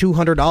spending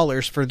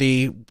 $200 for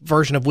the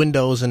version of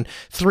Windows and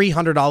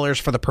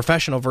 $300 for the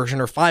professional version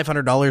or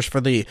 $500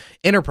 for the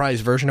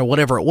enterprise version or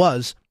whatever it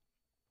was,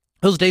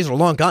 those days are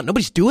long gone.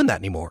 Nobody's doing that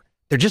anymore.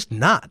 They're just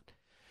not.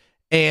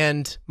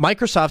 And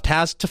Microsoft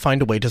has to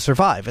find a way to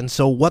survive. And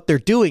so what they're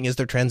doing is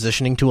they're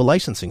transitioning to a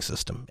licensing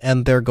system,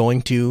 and they're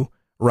going to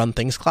run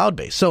things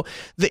cloud-based. So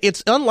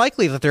it's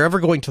unlikely that they're ever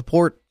going to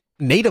support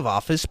native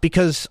Office,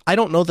 because I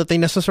don't know that they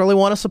necessarily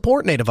want to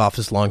support native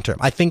Office long-term.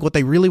 I think what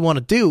they really want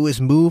to do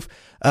is move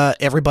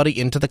everybody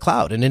into the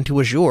cloud and into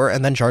Azure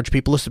and then charge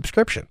people a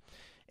subscription.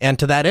 And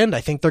to that end,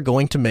 I think they're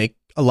going to make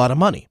a lot of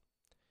money.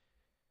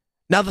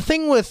 Now, the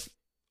thing with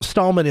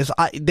Stallman is,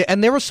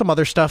 and there was some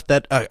other stuff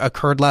that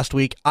occurred last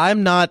week.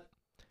 It's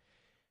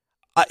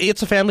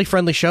a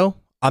family-friendly show.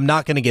 I'm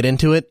not going to get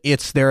into it.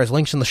 There is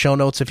links in the show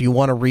notes if you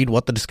want to read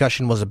what the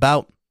discussion was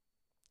about.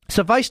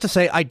 Suffice to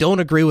say, I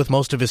don't agree with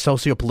most of his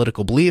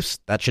socio-political beliefs.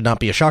 That should not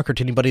be a shocker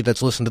to anybody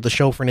that's listened to the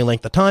show for any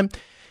length of time.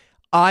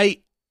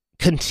 I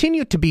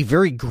continue to be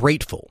very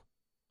grateful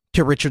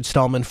to Richard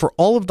Stallman for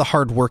all of the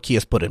hard work he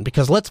has put in,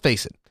 because let's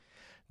face it,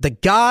 the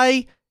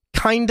guy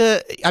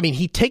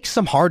he takes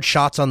some hard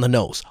shots on the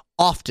nose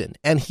often,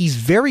 and he's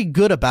very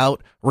good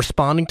about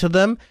responding to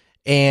them,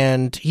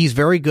 and he's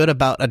very good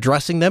about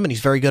addressing them, and he's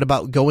very good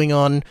about coming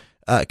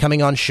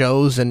on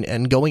shows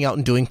and going out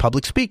and doing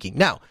public speaking.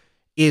 Now,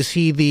 is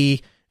he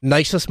the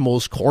nicest,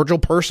 most cordial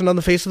person on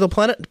the face of the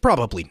planet?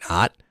 Probably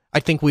not. I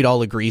think we'd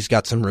all agree he's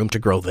got some room to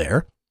grow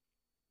there.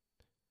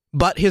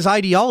 But his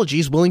ideology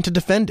is willing to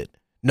defend it.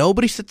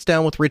 Nobody sits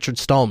down with Richard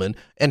Stallman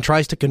and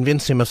tries to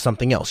convince him of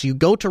something else. You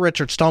go to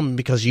Richard Stallman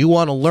because you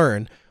want to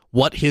learn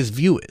what his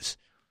view is.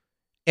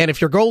 And if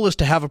your goal is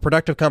to have a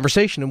productive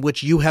conversation in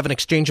which you have an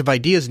exchange of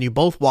ideas and you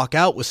both walk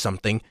out with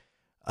something,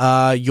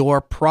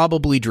 you're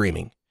probably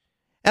dreaming.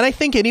 And I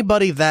think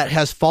anybody that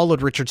has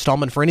followed Richard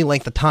Stallman for any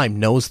length of time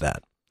knows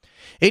that.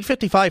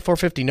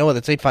 855-450-NOAH,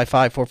 that's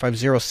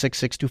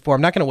 855-450-6624.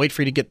 I'm not going to wait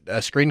for you to get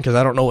a screen because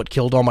I don't know what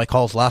killed all my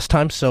calls last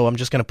time, so I'm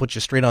just going to put you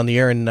straight on the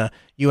air and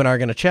you and I are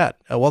going to chat.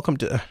 Welcome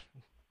to...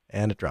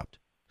 and it dropped.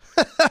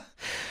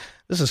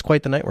 This is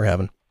quite the night we're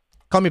having.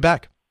 Call me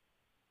back.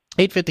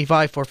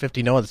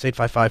 855-450-NOAH, that's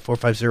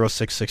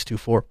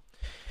 855-450-6624.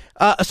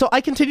 So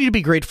I continue to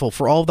be grateful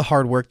for all of the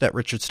hard work that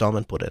Richard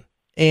Stallman put in.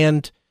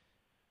 And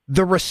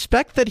the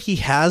respect that he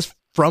has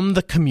from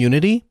the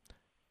community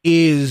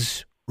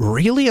is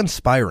really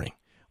inspiring.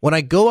 When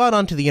I go out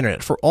onto the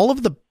internet, for all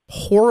of the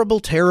horrible,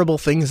 terrible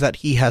things that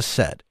he has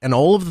said and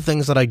all of the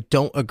things that I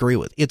don't agree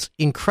with, it's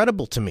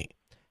incredible to me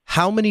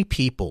how many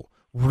people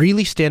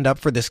really stand up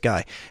for this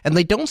guy. And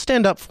they don't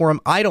stand up for him,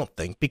 I don't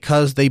think,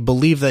 because they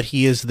believe that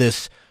he is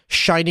this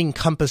shining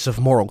compass of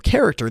moral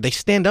character. They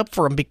stand up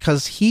for him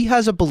because he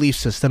has a belief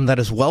system that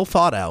is well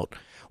thought out,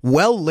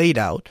 well laid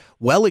out,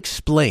 well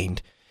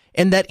explained,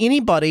 and that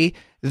anybody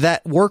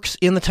that works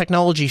in the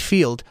technology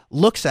field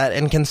looks at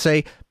and can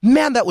say,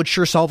 man, that would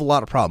sure solve a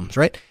lot of problems,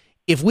 right?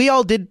 If we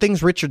all did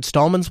things Richard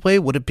Stallman's way,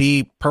 would it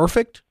be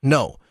perfect?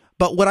 No.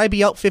 But would I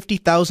be out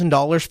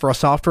 $50,000 for a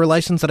software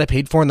license that I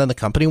paid for and then the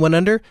company went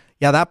under?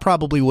 Yeah, that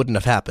probably wouldn't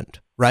have happened,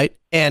 right?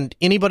 And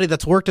anybody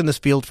that's worked in this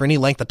field for any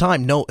length of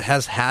time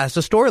has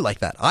a story like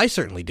that. I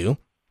certainly do.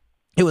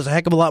 It was a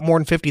heck of a lot more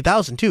than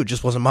 $50,000 too. It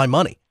just wasn't my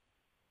money.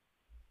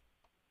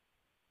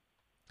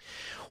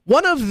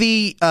 One of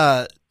the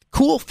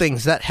cool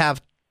things that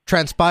have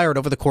transpired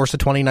over the course of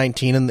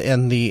 2019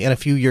 and a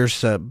few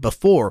years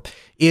before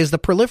is the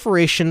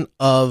proliferation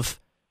of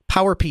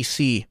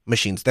PowerPC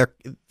machines.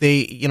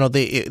 They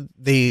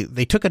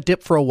took a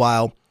dip for a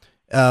while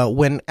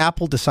when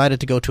Apple decided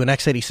to go to an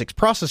x86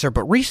 processor,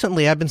 but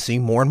recently I've been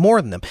seeing more and more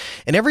of them.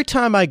 And every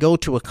time I go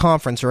to a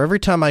conference or every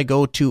time I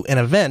go to an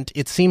event,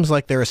 it seems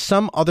like there is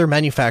some other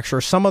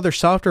manufacturer, some other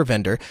software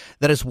vendor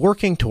that is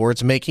working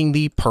towards making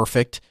the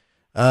perfect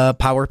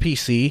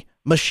PowerPC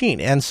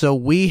machine. And so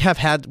we've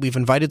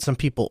invited some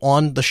people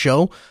on the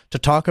show to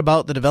talk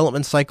about the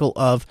development cycle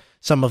of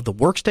some of the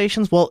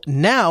workstations. Well,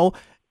 now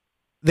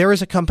there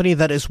is a company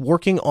that is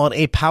working on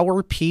a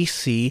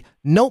PowerPC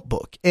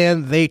notebook,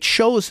 and they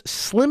chose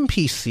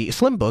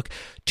Slimbook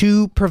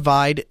to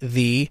provide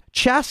the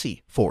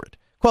chassis for it.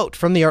 Quote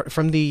from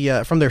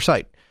their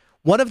site: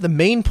 "One of the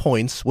main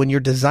points when you're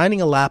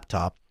designing a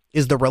laptop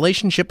is the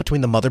relationship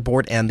between the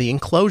motherboard and the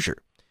enclosure.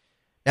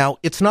 Now,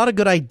 it's not a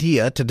good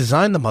idea to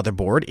design the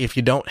motherboard if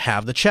you don't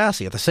have the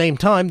chassis. At the same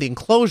time, the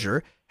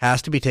enclosure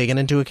has to be taken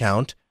into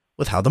account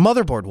with how the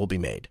motherboard will be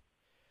made.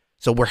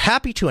 So we're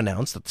happy to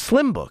announce that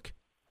Slimbook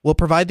will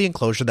provide the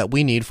enclosure that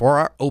we need for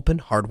our open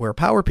hardware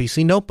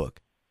PowerPC notebook.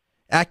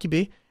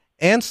 Acubi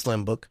and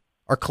Slimbook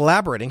are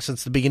collaborating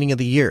since the beginning of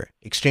the year,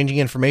 exchanging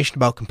information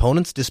about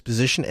components,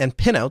 disposition, and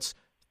pinouts,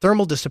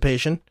 thermal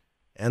dissipation,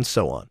 and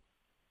so on."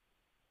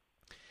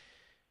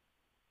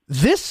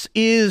 This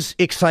is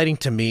exciting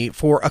to me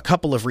for a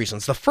couple of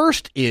reasons. The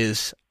first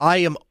is I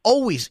am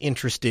always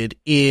interested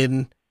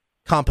in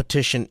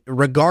competition,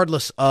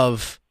 regardless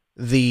of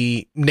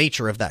the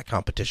nature of that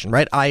competition,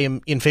 right? I am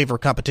in favor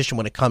of competition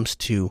when it comes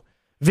to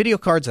video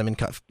cards. I'm in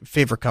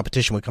favor of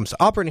competition when it comes to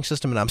operating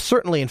system, and I'm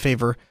certainly in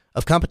favor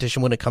of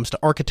competition when it comes to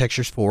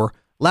architectures for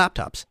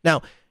laptops.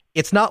 Now,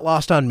 it's not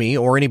lost on me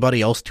or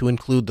anybody else, to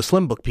include the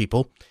Slimbook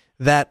people,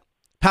 that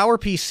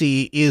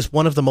PowerPC is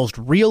one of the most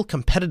real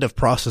competitive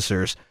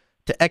processors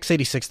to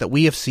x86 that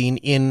we have seen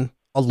in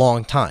a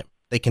long time.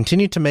 They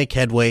continue to make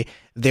headway.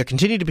 There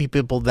continue to be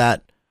people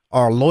that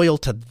are loyal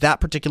to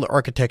that particular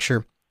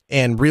architecture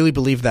and really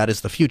believe that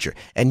is the future.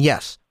 And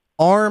yes,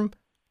 ARM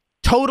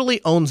totally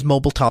owns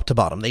mobile top to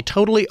bottom. They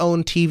totally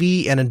own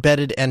TV and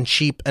embedded and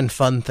cheap and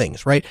fun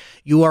things, right?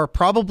 You are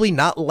probably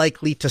not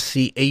likely to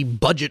see a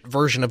budget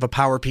version of a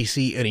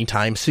PowerPC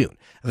anytime soon.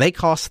 They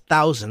cost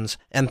thousands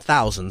and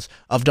thousands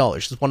of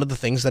dollars. It's one of the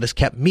things that has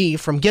kept me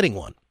from getting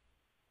one.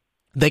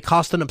 They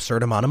cost an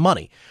absurd amount of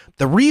money.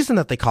 The reason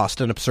that they cost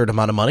an absurd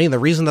amount of money and the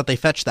reason that they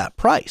fetch that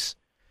price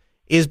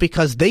is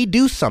because they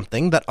do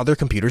something that other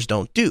computers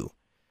don't do.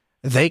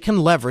 They can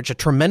leverage a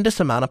tremendous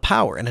amount of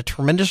power and a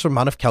tremendous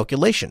amount of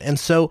calculation. And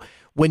so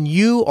when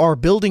you are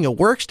building a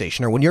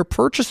workstation or when you're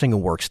purchasing a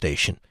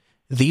workstation,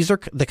 these are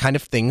the kind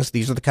of things,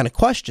 these are the kind of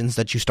questions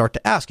that you start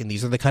to ask, and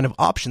these are the kind of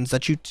options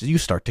that you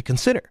start to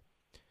consider.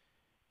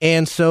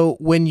 And so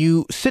when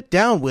you sit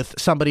down with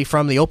somebody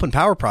from the Open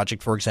Power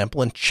Project, for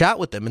example, and chat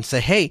with them and say,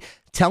 hey,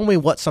 tell me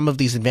what some of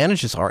these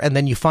advantages are, and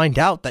then you find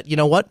out that, you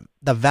know what,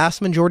 the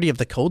vast majority of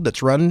the code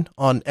that's run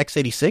on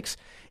x86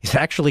 is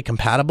actually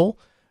compatible.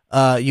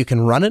 You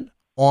can run it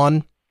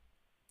on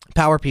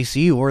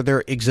PowerPC, or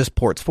there exist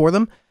ports for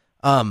them.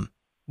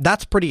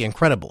 That's pretty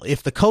incredible.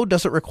 If the code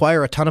doesn't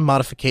require a ton of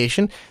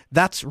modification,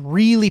 that's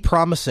really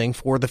promising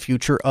for the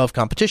future of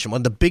competition.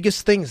 One of the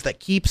biggest things that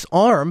keeps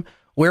ARM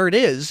where it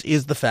is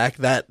the fact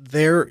that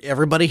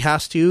everybody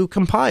has to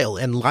compile.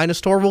 And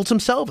Linus Torvalds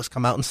himself has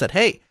come out and said,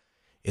 hey,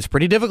 it's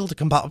pretty difficult to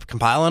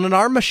compile on an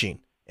ARM machine,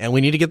 and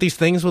we need to get these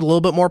things with a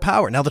little bit more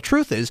power. Now, the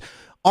truth is,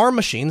 ARM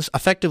machines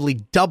effectively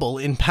double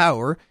in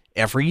power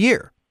every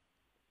year.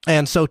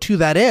 And so to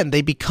that end,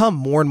 they become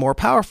more and more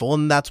powerful,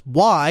 and that's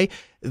why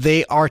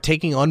they are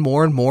taking on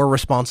more and more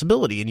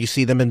responsibility, and you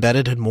see them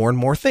embedded in more and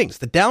more things.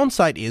 The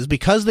downside is,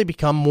 because they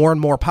become more and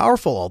more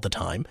powerful all the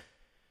time,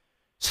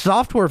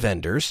 software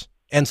vendors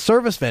and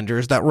service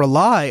vendors that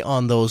rely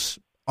on those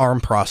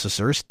ARM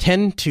processors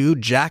tend to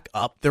jack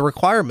up the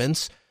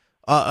requirements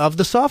of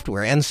the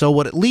software. And so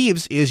what it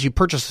leaves is you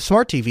purchase a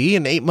smart TV,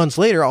 and 8 months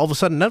later, all of a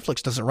sudden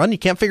Netflix doesn't run. You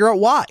can't figure out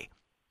why.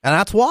 And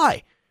that's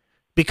why.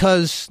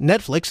 Because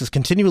Netflix has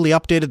continually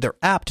updated their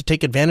app to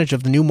take advantage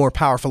of the new, more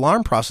powerful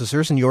ARM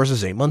processors, and yours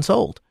is 8 months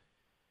old.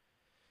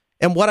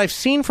 And what I've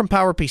seen from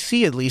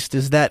PowerPC, at least,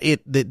 is that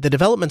the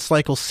development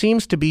cycle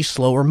seems to be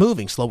slower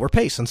moving, slower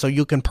pace. And so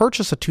you can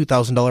purchase a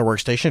 $2,000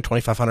 workstation, a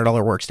 $2,500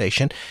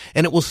 workstation,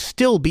 and it will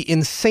still be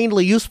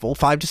insanely useful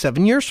 5 to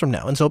 7 years from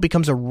now. And so it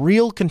becomes a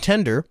real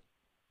contender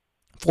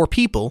for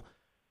people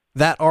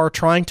that are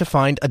trying to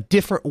find a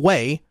different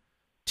way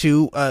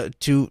to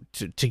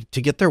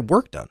get their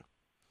work done.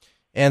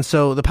 And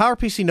so the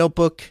PowerPC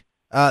notebook,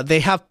 they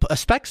have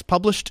specs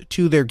published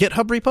to their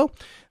GitHub repo.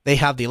 They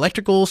have the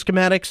electrical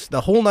schematics, the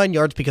whole 9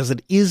 yards, because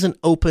it is an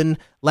open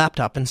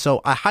laptop. And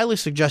so I highly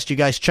suggest you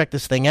guys check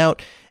this thing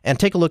out and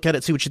take a look at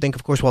it, see what you think.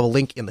 Of course, we'll have a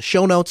link in the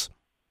show notes.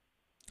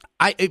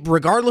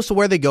 Regardless of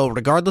where they go,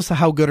 regardless of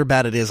how good or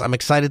bad it is, I'm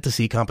excited to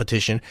see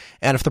competition.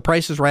 And if the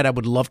price is right, I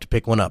would love to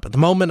pick one up. At the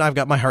moment, I've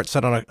got my heart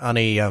set on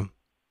a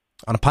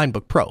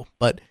Pinebook Pro.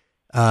 But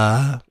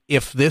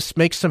if this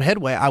makes some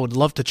headway, I would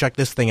love to check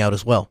this thing out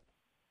as well.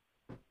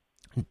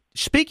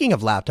 Speaking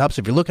of laptops,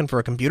 if you're looking for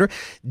a computer,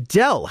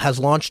 Dell has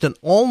launched an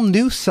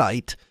all-new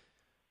site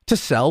to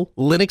sell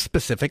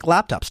Linux-specific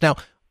laptops. Now,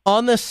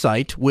 on this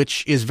site,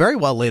 which is very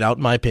well laid out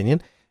in my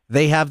opinion,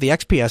 they have the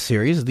XPS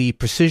series, the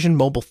Precision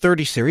Mobile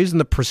 30 series, and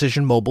the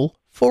Precision Mobile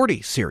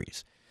 40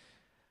 series.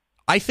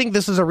 I think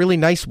this is a really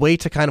nice way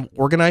to kind of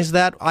organize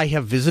that. I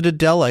have visited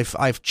Dell.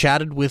 I've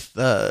chatted with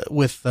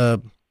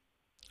Martin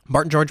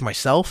George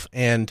myself,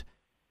 and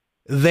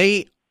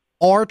they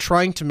are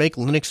trying to make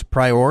Linux a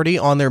priority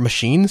on their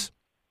machines.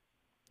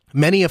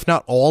 Many, if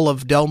not all,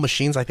 of Dell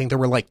machines, I think there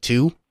were like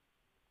 2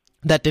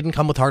 that didn't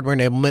come with hardware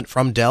enablement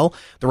from Dell.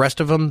 The rest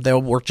of them,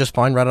 they'll work just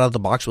fine right out of the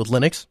box with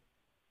Linux.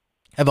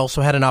 I've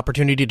also had an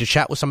opportunity to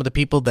chat with some of the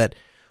people that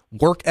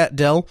work at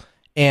Dell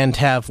and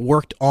have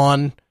worked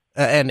on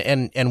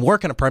and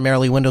work in a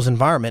primarily Windows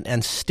environment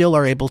and still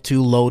are able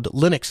to load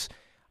Linux.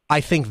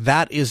 I think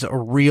that is a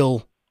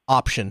real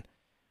option.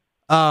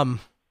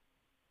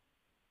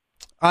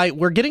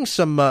 We're getting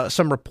some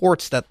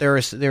reports that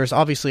there's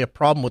obviously a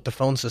problem with the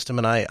phone system,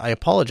 and I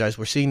apologize.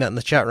 We're seeing that in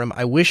the chat room.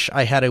 I wish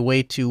I had a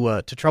way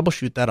to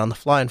troubleshoot that on the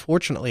fly.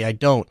 Unfortunately, I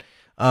don't.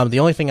 The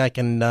only thing I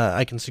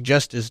can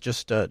suggest is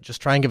just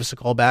try and give us a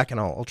call back, and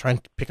I'll try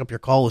and pick up your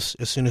call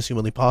as soon as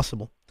humanly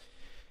possible.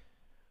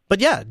 But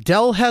yeah,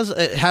 Dell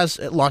has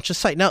launched a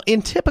site now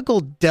in typical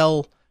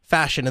Dell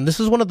fashion, and this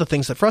is one of the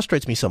things that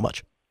frustrates me so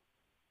much.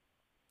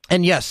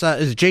 And yes,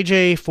 as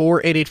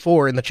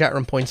JJ4884 in the chat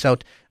room points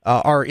out,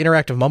 our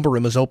interactive Mumble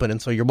Room is open,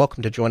 and so you're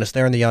welcome to join us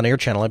there in the on-air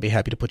channel. I'd be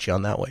happy to put you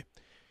on that way.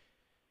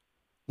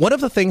 One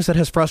of the things that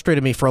has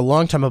frustrated me for a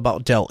long time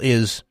about Dell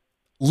is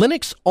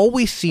Linux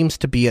always seems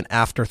to be an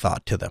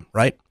afterthought to them,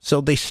 right? So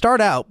they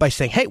start out by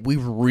saying, hey, we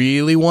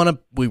really want to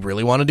do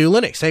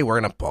Linux. Hey, we're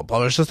going to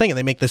publish this thing, and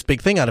they make this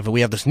big thing out of it.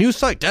 We have this new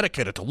site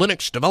dedicated to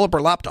Linux developer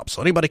laptops,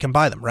 so anybody can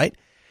buy them, right?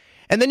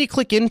 And then you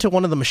click into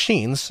one of the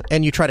machines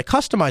and you try to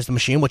customize the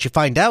machine. What you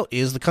find out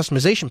is the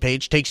customization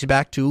page takes you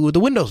back to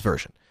the Windows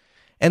version.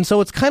 And so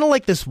it's kind of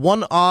like this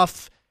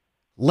one-off,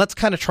 let's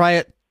kind of try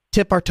it,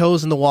 tip our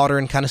toes in the water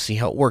and kind of see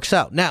how it works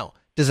out. Now,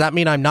 does that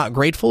mean I'm not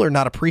grateful or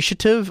not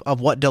appreciative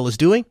of what Dell is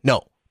doing?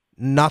 No,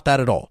 not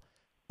that at all.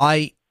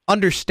 I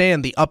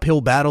understand the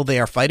uphill battle they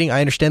are fighting.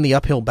 I understand the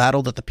uphill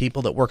battle that the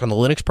people that work on the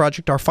Linux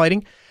project are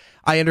fighting.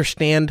 I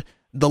understand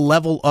the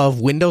level of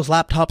Windows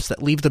laptops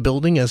that leave the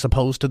building as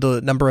opposed to the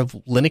number of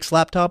Linux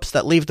laptops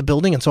that leave the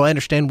building. And so I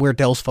understand where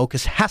Dell's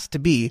focus has to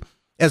be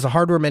as a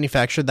hardware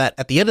manufacturer, that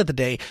at the end of the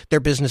day, their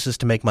business is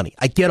to make money.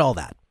 I get all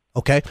that,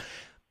 okay?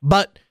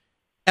 But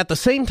at the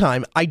same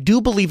time, I do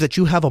believe that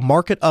you have a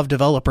market of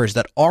developers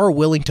that are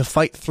willing to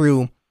fight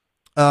through,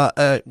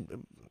 for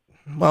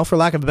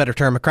lack of a better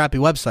term, a crappy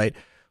website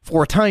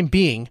for a time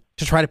being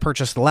to try to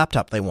purchase the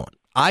laptop they want.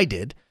 I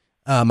did.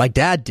 My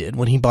dad did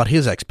when he bought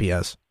his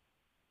XPS.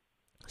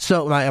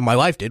 So my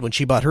wife did when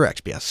she bought her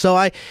XPS. So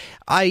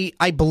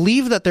I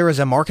believe that there is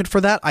a market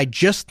for that. I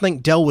just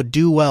think Dell would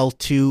do well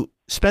to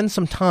spend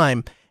some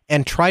time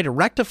and try to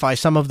rectify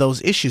some of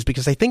those issues,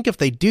 because I think if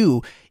they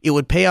do, it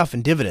would pay off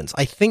in dividends.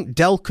 I think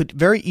Dell could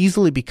very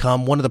easily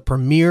become one of the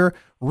premier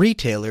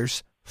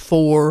retailers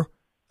for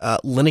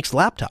Linux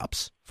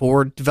laptops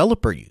for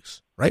developer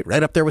use,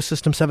 right up there with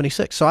System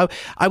 76. So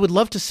I would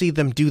love to see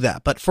them do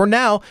that. But for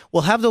now,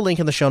 we'll have the link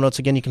in the show notes.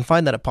 Again, you can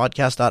find that at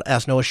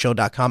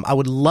podcast.asknoahshow.com. I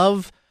would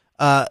love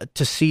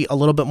to see a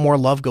little bit more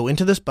love go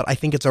into this, but I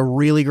think it's a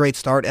really great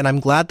start, and I'm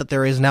glad that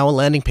there is now a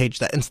landing page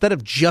that instead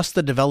of just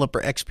the developer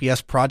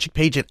XPS project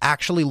page, it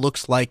actually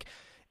looks like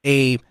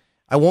a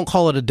I won't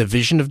call it a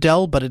division of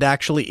Dell, but it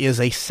actually is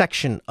a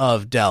section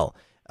of Dell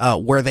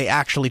where they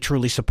actually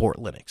truly support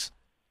Linux.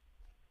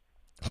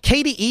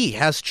 KDE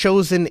has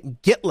chosen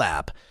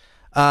GitLab.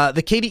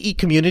 The KDE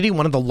community,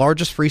 one of the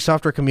largest free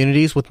software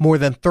communities with more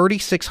than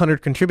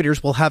 3,600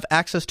 contributors, will have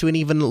access to an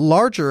even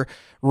larger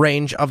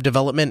range of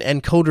development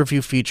and code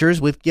review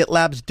features with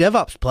GitLab's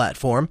DevOps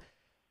platform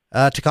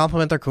to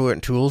complement their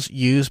current tools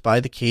used by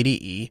the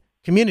KDE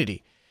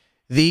community.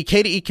 The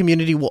KDE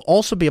community will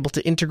also be able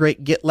to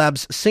integrate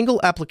GitLab's single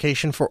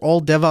application for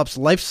all DevOps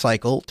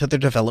lifecycle to their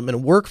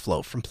development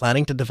workflow, from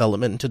planning to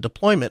development to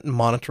deployment and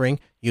monitoring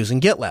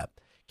using GitLab.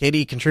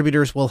 KDE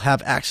contributors will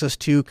have access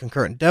to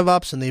concurrent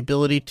DevOps and the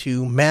ability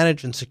to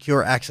manage and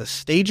secure access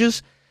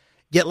stages.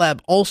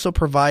 GitLab also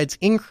provides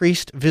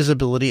increased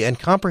visibility and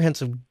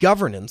comprehensive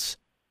governance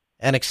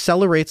and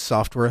accelerates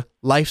software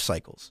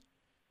lifecycles.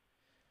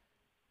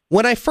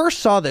 When I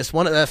first saw this,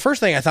 the first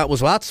thing I thought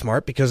was, well, that's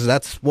smart, because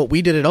that's what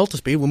we did at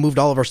Altispeed. We moved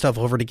all of our stuff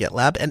over to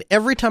GitLab, and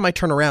every time I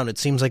turn around, it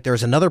seems like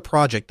there's another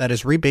project that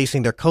is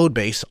rebasing their code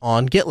base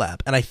on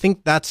GitLab. And I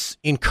think that's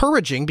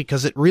encouraging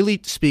because it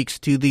really speaks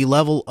to the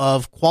level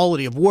of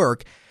quality of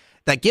work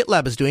that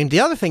GitLab is doing.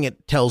 The other thing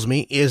it tells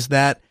me is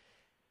that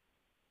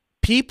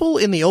people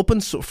in the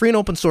free and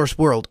open source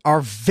world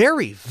are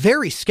very,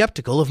 very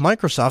skeptical of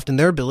Microsoft and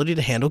their ability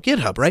to handle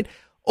GitHub, right?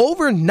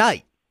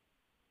 Overnight,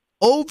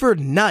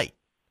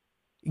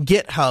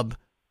 GitHub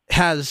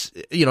has,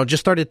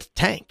 just started to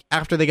tank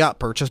after they got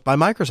purchased by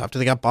Microsoft, after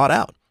they got bought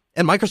out.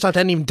 And Microsoft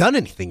hadn't even done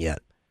anything yet.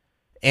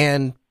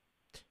 And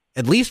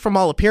at least from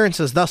all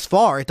appearances thus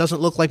far, it doesn't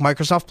look like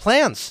Microsoft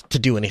plans to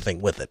do anything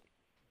with it.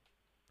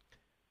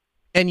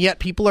 And yet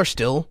people are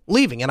still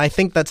leaving. And I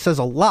think that says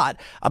a lot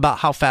about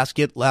how fast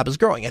GitLab is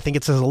growing. I think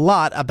it says a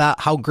lot about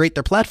how great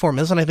their platform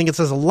is. And I think it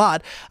says a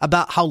lot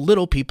about how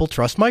little people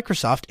trust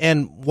Microsoft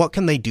and what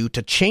can they do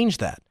to change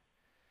that.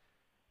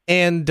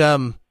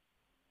 And,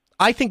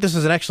 I think this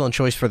is an excellent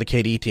choice for the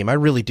KDE team. I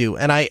really do.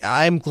 And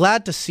I'm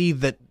glad to see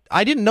that.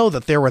 I didn't know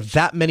that there were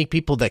that many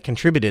people that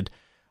contributed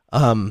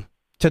to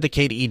the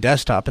KDE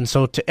desktop. And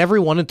so to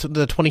everyone, to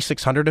the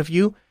 2,600 of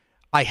you,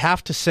 I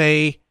have to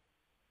say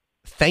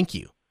thank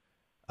you.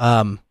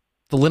 The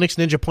Linux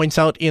Ninja points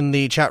out in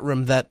the chat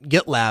room that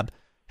GitLab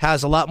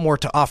has a lot more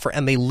to offer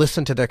and they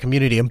listen to their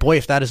community. And boy,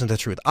 if that isn't the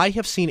truth. I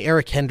have seen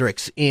Eric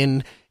Hendricks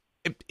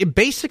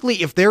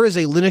basically, if there is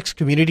a Linux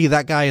community,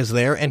 that guy is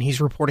there, and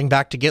he's reporting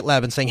back to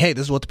GitLab and saying, hey,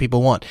 this is what the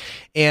people want.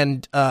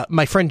 And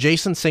my friend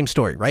Jason, same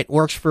story, right?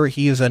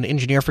 He is an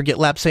engineer for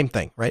GitLab, same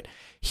thing, right?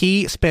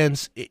 He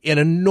spends an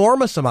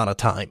enormous amount of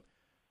time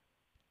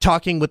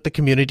talking with the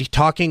community,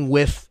 talking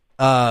with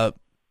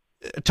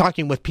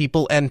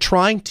people, and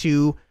trying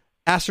to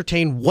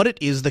ascertain what it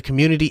is the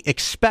community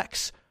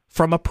expects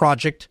from a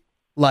project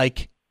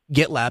like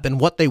GitLab and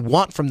what they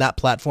want from that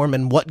platform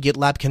and what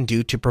GitLab can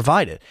do to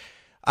provide it.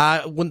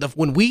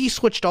 When we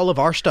switched all of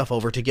our stuff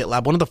over to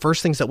GitLab, one of the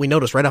first things that we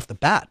noticed right off the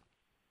bat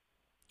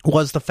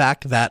was the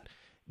fact that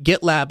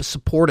GitLab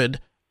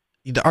supported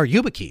our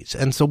YubiKeys.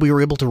 And so we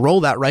were able to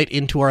roll that right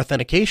into our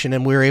authentication,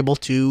 and we were able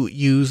to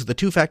use the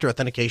two-factor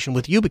authentication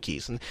with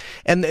YubiKeys.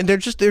 And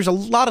there's a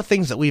lot of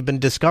things that we've been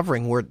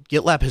discovering where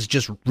GitLab has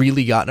just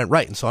really gotten it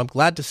right. And so I'm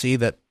glad to see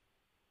that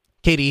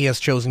KDE has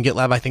chosen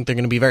GitLab. I think they're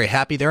going to be very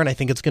happy there, and I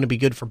think it's going to be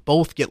good for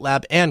both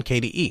GitLab and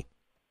KDE.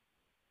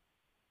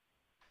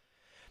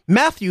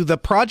 Matthew, the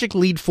project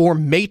lead for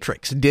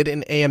Matrix, did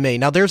an AMA.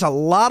 Now, there's a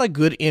lot of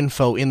good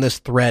info in this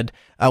thread,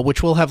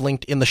 which we'll have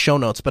linked in the show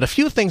notes, but a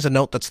few things of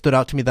note that stood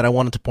out to me that I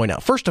wanted to point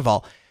out. First of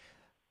all,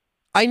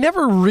 I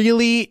never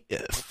really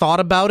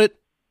thought about it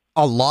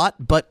a lot,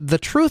 but the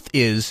truth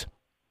is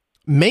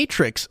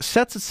Matrix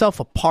sets itself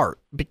apart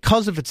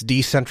because of its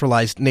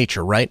decentralized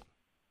nature, right?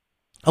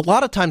 A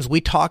lot of times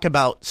we talk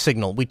about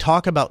Signal, we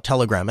talk about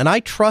Telegram, and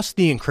I trust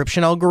the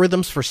encryption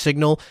algorithms for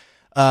Signal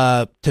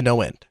to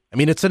no end. I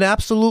mean, it's an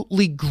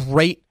absolutely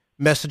great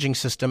messaging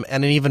system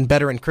and an even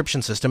better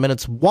encryption system, and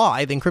it's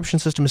why the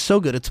encryption system is so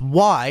good. It's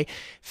why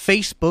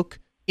Facebook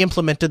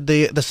implemented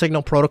the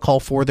Signal protocol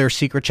for their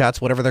secret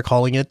chats, whatever they're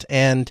calling it,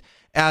 and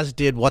as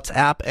did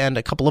WhatsApp and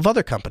a couple of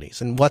other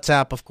companies. And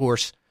WhatsApp, of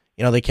course,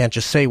 they can't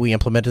just say we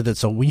implemented it,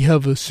 so we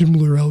have a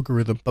similar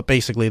algorithm, but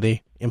basically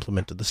they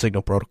implemented the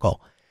Signal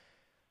protocol.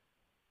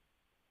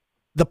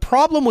 The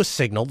problem with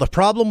Signal, the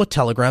problem with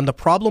Telegram, the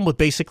problem with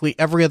basically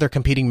every other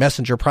competing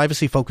messenger,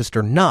 privacy-focused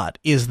or not,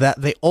 is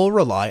that they all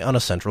rely on a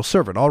central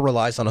server. It all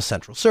relies on a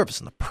central service.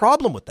 And the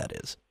problem with that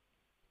is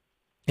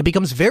it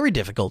becomes very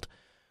difficult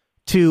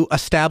to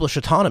establish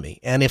autonomy.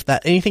 And if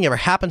anything ever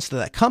happens to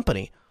that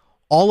company,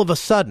 all of a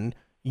sudden,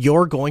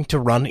 you're going to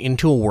run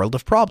into a world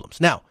of problems.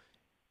 Now,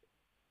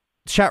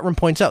 chat room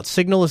points out,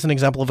 Signal is an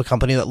example of a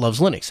company that loves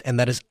Linux, and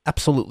that is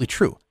absolutely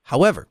true.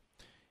 However,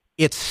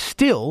 it's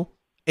still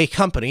a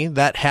company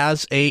that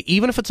has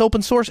even if it's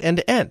open source end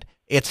to end,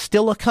 it's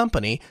still a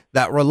company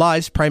that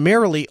relies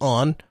primarily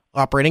on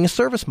operating a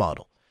service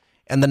model.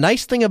 And the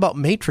nice thing about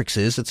Matrix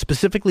is it's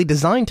specifically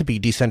designed to be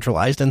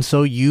decentralized, and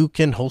so you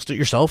can host it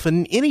yourself,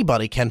 and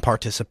anybody can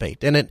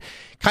participate. And it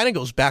kind of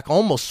goes back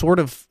almost sort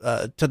of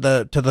to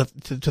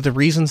the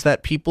reasons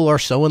that people are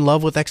so in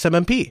love with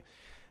XMMP.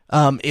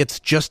 It's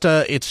just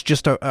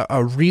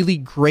a really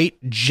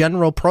great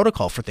general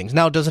protocol for things.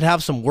 Now, does it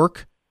have some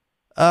work?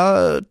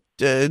 Do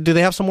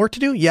they have some work to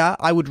do? Yeah,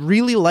 I would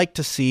really like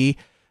to see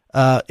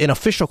an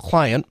official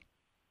client.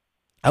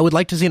 I would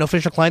like to see an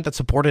official client that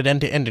supported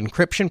end-to-end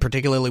encryption,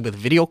 particularly with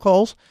video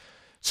calls,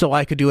 so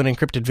I could do an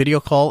encrypted video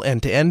call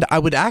end-to-end. I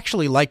would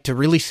actually like to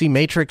really see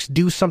Matrix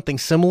do something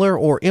similar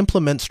or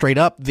implement straight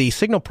up the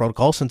Signal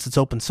protocol since it's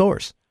open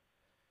source.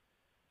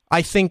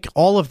 I think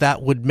all of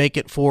that would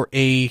make for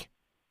a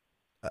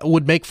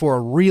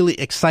really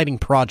exciting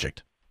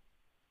project.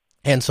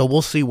 And so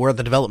we'll see where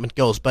the development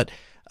goes. But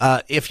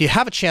if you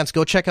have a chance,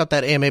 go check out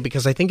that AMA,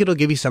 because I think it'll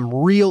give you some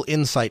real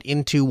insight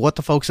into what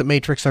the folks at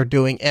Matrix are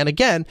doing. And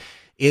again,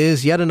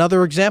 is yet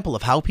another example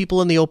of how people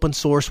in the open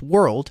source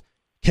world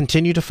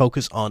continue to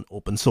focus on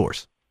open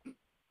source.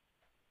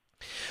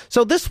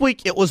 So this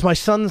week, it was my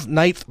son's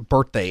 9th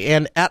birthday.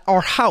 And at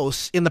our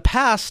house, in the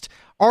past,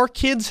 our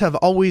kids have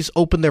always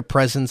opened their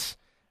presents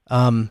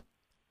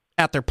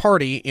at their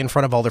party in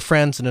front of all their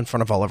friends and in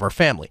front of all of our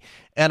family.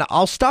 And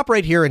I'll stop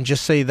right here and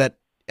just say that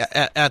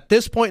at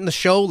this point in the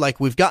show, like,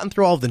 we've gotten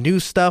through all of the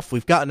news stuff,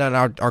 we've gotten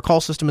our call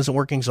system isn't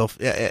working. So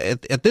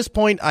at this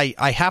point, I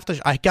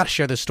got to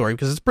share this story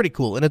because it's pretty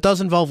cool. And it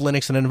does involve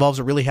Linux, and it involves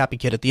a really happy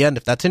kid at the end.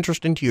 If that's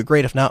interesting to you,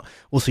 great. If not,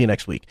 we'll see you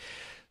next week.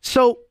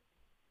 So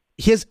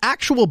his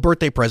actual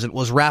birthday present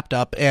was wrapped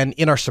up and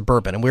in our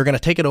Suburban, and we were going to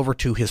take it over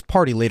to his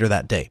party later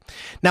that day.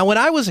 Now, when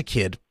I was a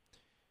kid,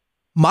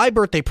 my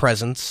birthday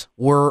presents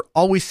were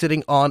always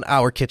sitting on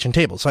our kitchen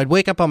table. So I'd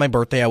wake up on my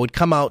birthday, I would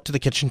come out to the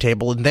kitchen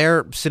table, and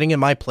there, sitting in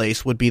my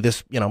place, would be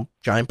this,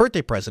 giant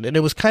birthday present. And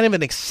it was kind of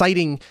an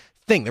exciting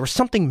thing. There was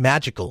something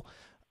magical.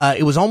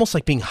 It was almost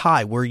like being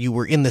high, where you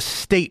were in this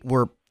state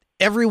where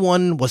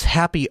everyone was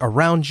happy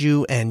around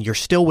you, and you're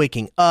still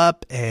waking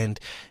up, and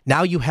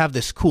now you have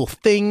this cool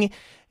thing.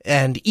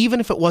 And even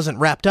if it wasn't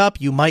wrapped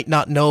up, you might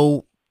not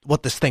know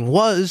what this thing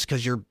was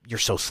because you're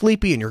so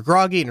sleepy and you're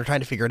groggy and you're trying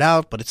to figure it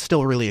out, but it's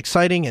still really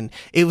exciting. And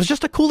it was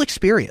just a cool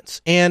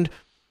experience. And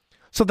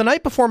so the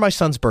night before my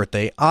son's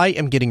birthday, I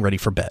am getting ready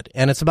for bed,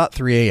 and it's about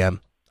 3 a.m.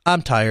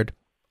 I'm tired.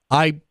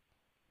 I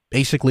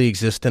basically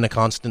exist in a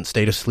constant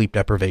state of sleep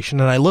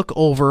deprivation. And I look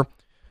over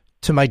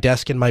to my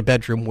desk in my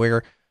bedroom,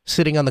 where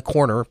sitting on the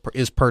corner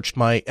is perched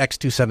my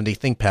X270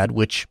 ThinkPad,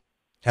 which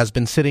has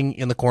been sitting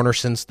in the corner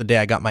since the day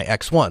I got my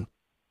X1.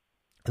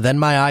 Then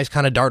my eyes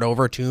kind of dart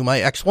over to my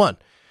X1,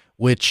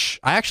 which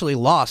I actually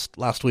lost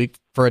last week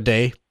for a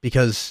day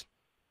because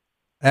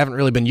I haven't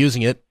really been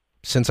using it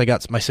since I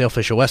got my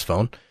Sailfish OS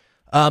phone.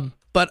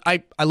 But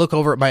I look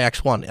over at my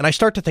X1, and I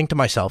start to think to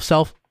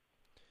myself,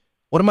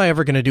 what am I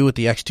ever going to do with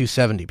the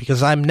X270?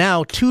 Because I'm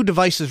now 2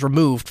 devices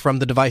removed from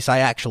the device I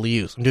actually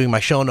use. I'm doing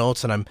my show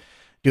notes, and I'm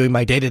doing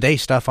my day-to-day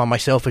stuff on my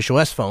Sailfish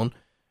OS phone,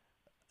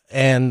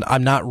 and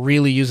I'm not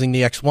really using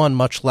the X1,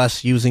 much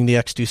less using the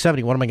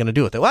X270. What am I going to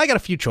do with it? Well, I got a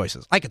few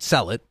choices. I could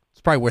sell it.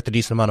 It's probably worth a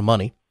decent amount of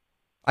money.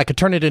 I could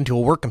turn it into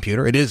a work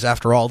computer. It is,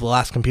 after all, the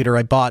last computer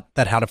I bought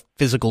that had a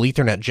physical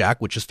Ethernet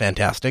jack, which is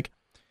fantastic.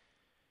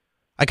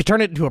 I could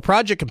turn it into a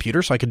project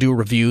computer so I could do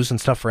reviews and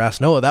stuff for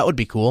Ask Noah. That would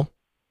be cool.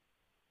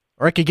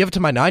 Or I could give it to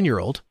my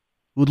 9-year-old,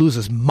 who would lose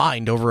his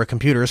mind over a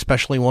computer,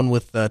 especially one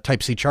with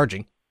Type-C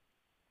charging.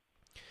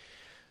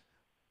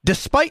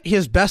 Despite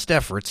his best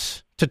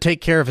efforts to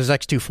take care of his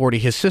X240,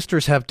 his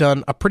sisters have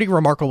done a pretty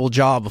remarkable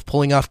job of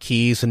pulling off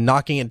keys and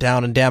knocking it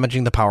down and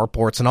damaging the power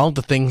ports and all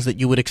the things that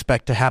you would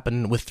expect to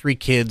happen with 3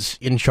 kids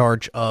in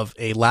charge of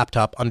a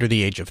laptop under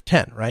the age of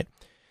 10, right?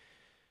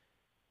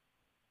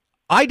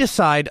 I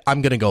decide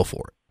I'm going to go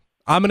for it.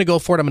 I'm going to go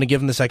for it. I'm going to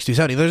give him this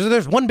X270.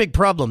 There's one big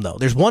problem, though.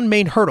 There's one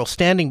main hurdle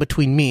standing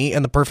between me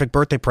and the perfect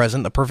birthday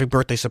present, the perfect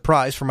birthday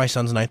surprise for my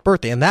son's 9th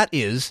birthday, and that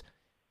is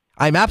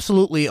I'm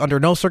absolutely under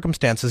no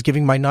circumstances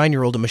giving my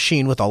 9-year-old a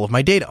machine with all of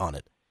my data on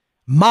it.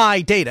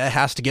 My data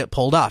has to get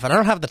pulled off, and I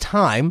don't have the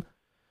time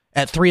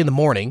at 3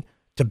 a.m.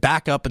 to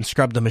back up and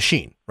scrub the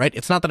machine, right?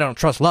 It's not that I don't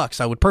trust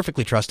Lux. I would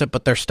perfectly trust it,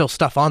 but there's still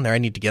stuff on there I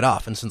need to get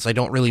off, and since I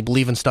don't really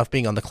believe in stuff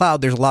being on the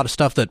cloud, there's a lot of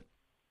stuff that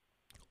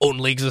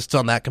only exists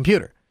on that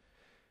computer.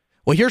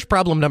 Well, here's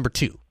problem number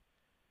 2.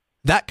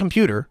 That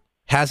computer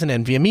has an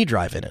NVMe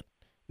drive in it.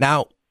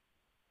 Now,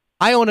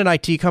 I own an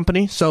IT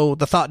company, so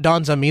the thought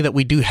dawns on me that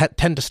we do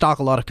tend to stock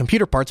a lot of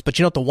computer parts, but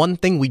you know what the one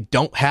thing we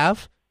don't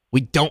have? We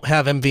don't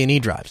have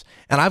NVMe drives.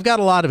 And I've got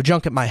a lot of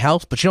junk at my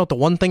house, but you know what the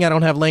one thing I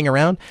don't have laying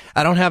around?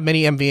 I don't have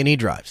many NVMe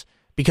drives.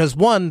 Because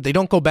 1, they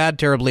don't go bad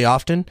terribly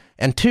often,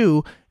 and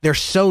 2, they're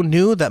so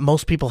new that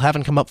most people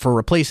haven't come up for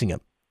replacing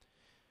them.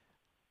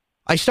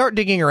 I start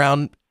digging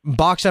around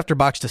box after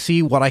box to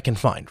see what I can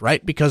find,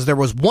 right? Because there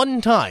was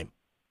one time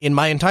in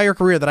my entire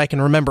career that I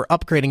can remember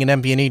upgrading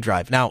an NVMe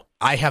drive. Now,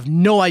 I have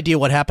no idea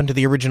what happened to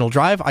the original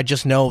drive. I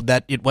just know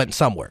that it went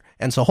somewhere.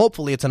 And so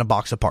hopefully it's in a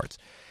box of parts.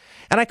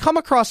 And I come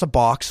across a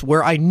box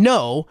where I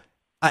know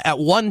at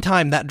one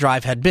time that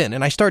drive had been.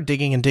 And I start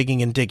digging and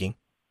digging and digging.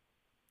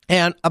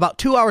 And about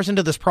 2 hours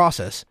into this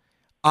process,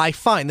 I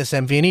find this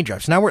NVMe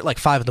drive. So now we're at like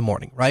 5 in the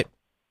morning, right?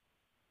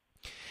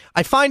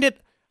 I find it,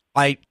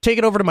 I take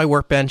it over to my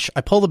workbench,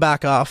 I pull the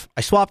back off,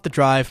 I swap the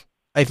drive,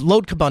 I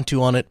load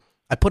Kubuntu on it,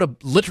 I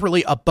put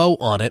literally a bow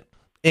on it,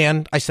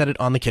 and I set it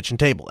on the kitchen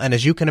table. And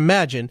as you can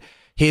imagine,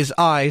 his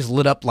eyes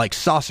lit up like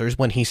saucers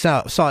when he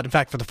saw it. In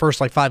fact, for the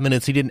first like 5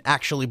 minutes, he didn't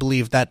actually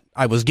believe that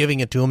I was giving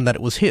it to him, that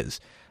it was his.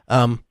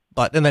 And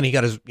then he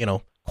got his,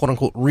 quote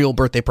unquote, real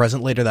birthday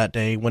present later that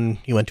day when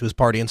he went to his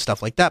party and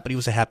stuff like that. But he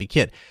was a happy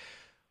kid.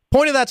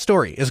 Point of that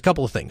story is a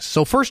couple of things.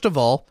 So first of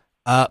all,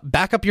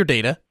 back up your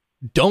data.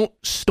 Don't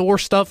store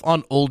stuff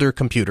on older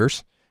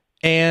computers,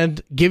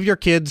 and give your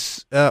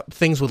kids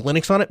things with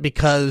Linux on it,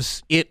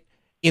 because it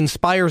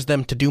inspires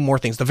them to do more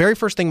things. The very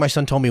first thing my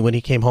son told me when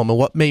he came home, and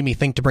what made me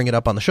think to bring it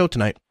up on the show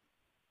tonight,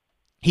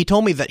 he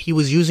told me that he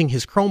was using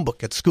his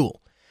Chromebook at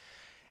school,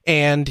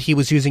 and he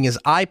was using his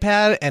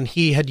iPad, and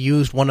he had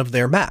used one of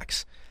their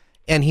Macs.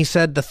 And he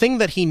said the thing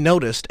that he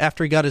noticed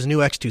after he got his new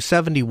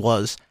X270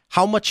 was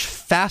how much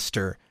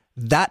faster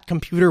that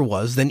computer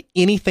was than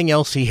anything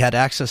else he had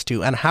access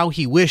to, and how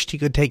he wished he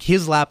could take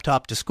his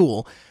laptop to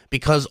school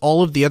because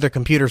all of the other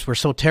computers were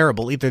so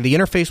terrible. Either the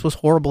interface was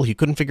horrible, he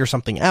couldn't figure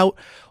something out,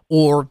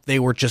 or they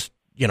were just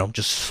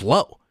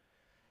slow.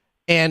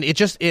 And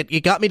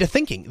it got me to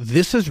thinking,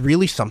 this is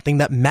really something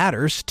that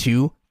matters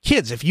to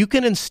kids. If you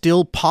can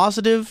instill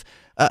positive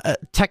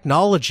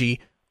technology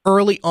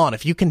early on,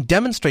 if you can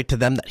demonstrate to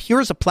them that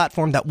here's a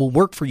platform that will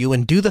work for you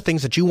and do the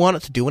things that you want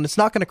it to do, and it's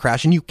not going to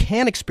crash, and you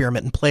can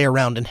experiment and play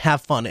around and have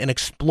fun and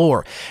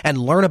explore and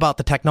learn about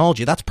the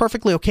technology, that's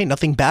perfectly okay.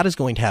 Nothing bad is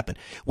going to happen.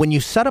 When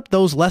you set up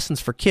those lessons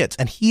for kids,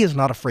 and he is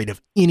not afraid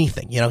of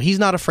anything, he's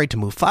not afraid to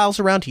move files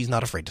around, he's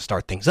not afraid to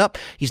start things up,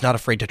 he's not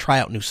afraid to try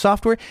out new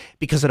software,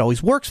 because it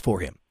always works for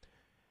him.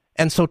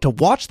 And so to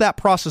watch that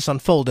process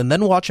unfold, and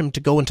then watch him to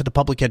go into the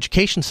public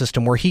education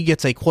system where he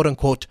gets a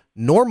quote-unquote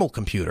normal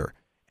computer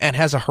and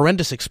has a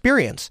horrendous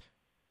experience,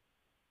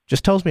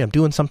 just tells me I'm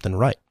doing something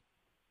right.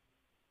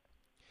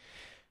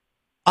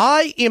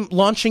 I am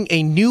launching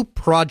a new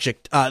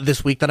project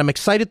this week that I'm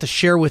excited to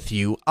share with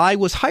you. I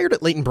was hired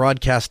at Leighton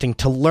Broadcasting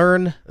to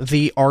learn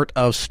the art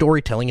of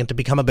storytelling and to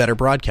become a better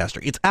broadcaster.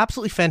 It's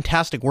absolutely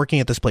fantastic working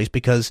at this place,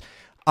 because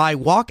I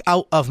walk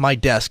out of my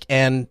desk,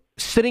 and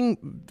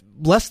sitting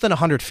less than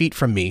 100 feet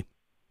from me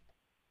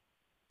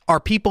are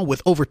people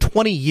with over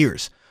 20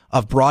 years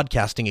of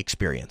broadcasting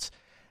experience.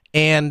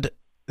 And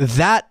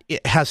that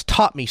has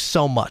taught me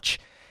so much.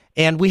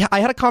 And I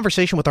had a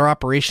conversation with our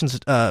operations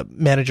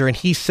manager, and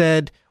he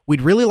said,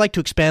 we'd really like to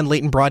expand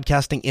Leighton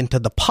Broadcasting into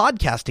the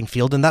podcasting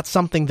field, and that's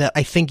something that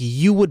I think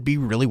you would be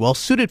really well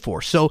suited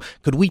for. So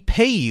could we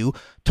pay you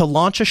to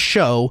launch a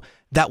show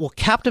that will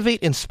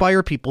captivate,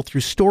 inspire people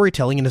through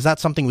storytelling, and is that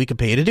something we could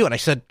pay you to do? And I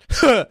said,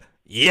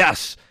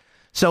 yes.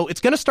 So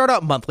it's going to start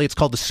out monthly. It's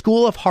called The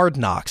School of Hard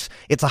Knocks.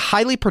 It's a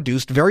highly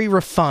produced, very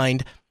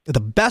refined, the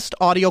best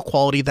audio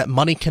quality that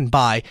money can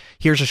buy.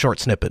 Here's a short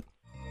snippet.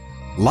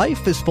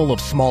 Life is full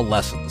of small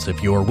lessons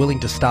if you are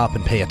willing to stop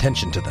and pay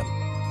attention to them.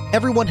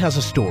 Everyone has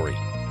a story,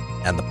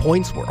 and the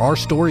points where our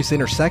stories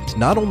intersect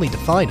not only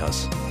define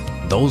us,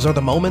 those are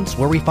the moments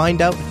where we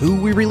find out who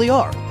we really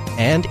are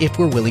and if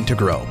we're willing to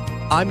grow.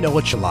 I'm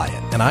Noah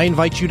Chalayan, and I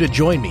invite you to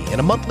join me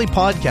in a monthly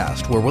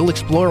podcast where we'll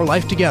explore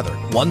life together,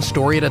 one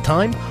story at a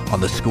time,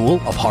 on the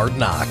School of Hard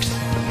Knocks.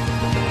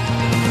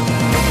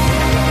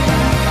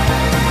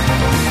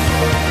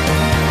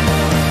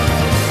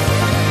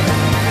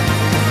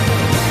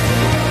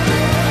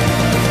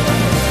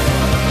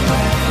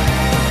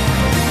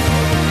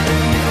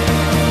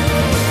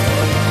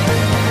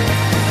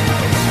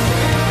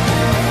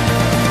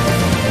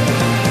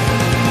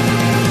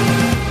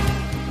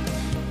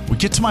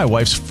 Get to my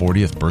wife's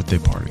 40th birthday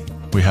party.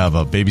 We have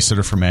a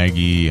babysitter for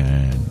Maggie,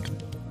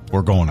 and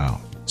we're going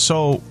out.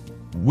 So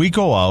we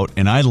go out,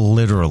 and I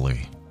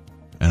literally,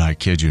 and I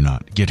kid you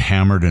not, get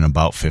hammered in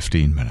about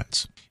 15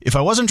 minutes. If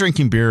I wasn't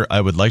drinking beer,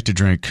 I would like to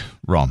drink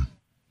rum.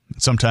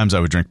 Sometimes I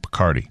would drink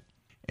Bacardi.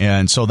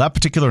 And so that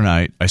particular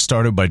night, I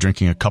started by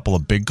drinking a couple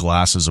of big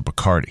glasses of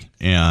Bacardi.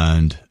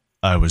 And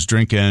I was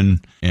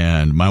drinking,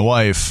 and my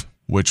wife,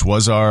 which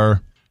was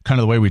our kind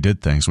of the way we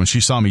did things, when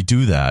she saw me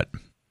do that,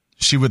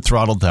 she would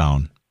throttle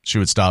down. She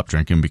would stop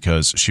drinking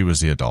because she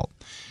was the adult.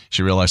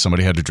 She realized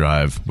somebody had to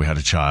drive. We had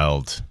a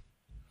child.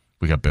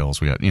 We got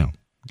bills. We got, got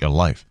a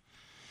life.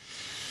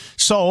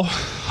 So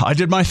I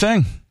did my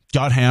thing.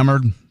 Got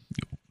hammered.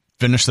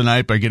 Finished the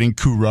night by getting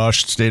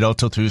rushed. Stayed out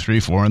till 2, 3,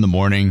 4 in the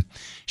morning.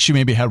 She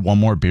maybe had one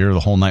more beer the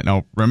whole night.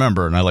 Now,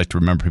 remember, and I like to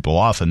remember people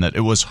often, that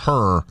it was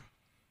her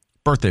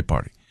birthday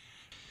party.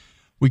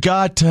 We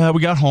got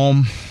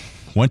home.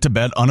 Went to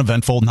bed.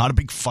 Uneventful. Not a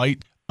big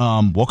fight.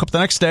 Woke up the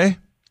next day.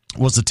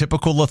 Was a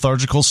typical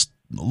lethargic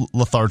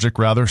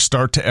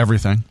start to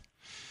everything.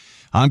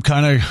 I'm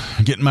kind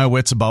of getting my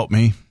wits about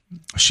me.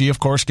 She, of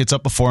course, gets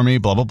up before me,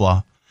 blah, blah,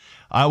 blah.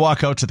 I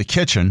walk out to the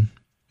kitchen,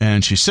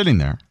 and she's sitting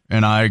there.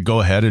 And I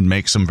go ahead and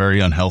make some very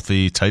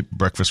unhealthy type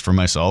breakfast for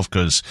myself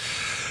because,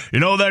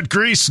 that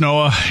grease,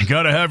 Noah, you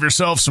got to have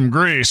yourself some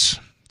grease.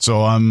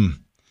 So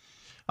I'm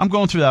I'm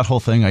going through that whole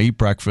thing. I eat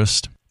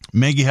breakfast.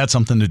 Maggie had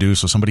something to do,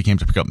 so somebody came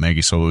to pick up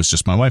Maggie, so it was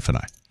just my wife and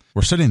I.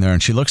 We're sitting there,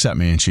 and she looks at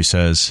me, and she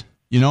says,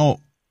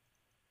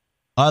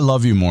 I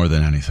love you more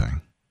than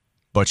anything.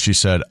 But she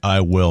said, I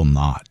will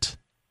not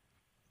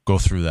go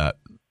through that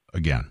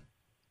again.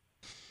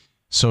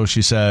 So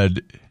she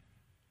said,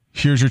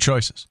 here's your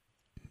choices.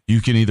 You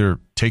can either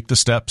take the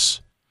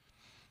steps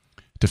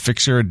to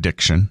fix your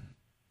addiction,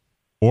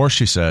 or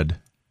she said,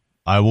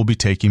 I will be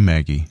taking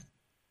Maggie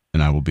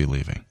and I will be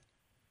leaving.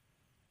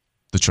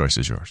 The choice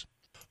is yours.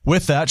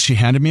 With that, she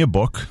handed me a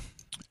book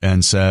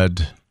and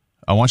said,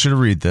 I want you to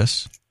read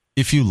this.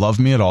 If you love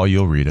me at all,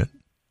 you'll read it.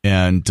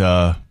 And,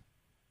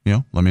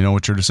 let me know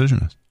what your decision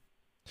is.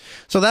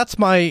 So that's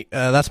my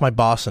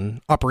boss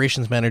and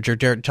operations manager,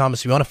 Derek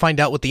Thomas. If you want to find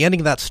out what the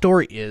ending of that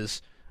story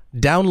is,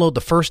 download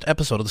the first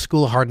episode of the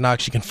School of Hard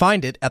Knocks. You can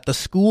find it at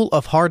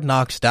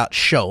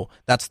theschoolofhardknocks.show.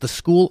 That's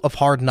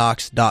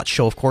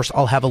theschoolofhardknocks.show. Of course,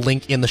 I'll have a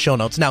link in the show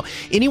notes. Now,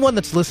 anyone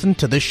that's listened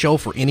to this show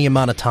for any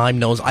amount of time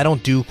knows I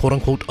don't do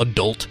quote-unquote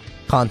adult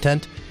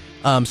content.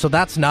 So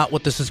that's not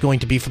what this is going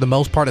to be. For the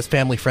most part, it's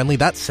family-friendly.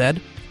 That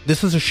said,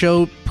 this is a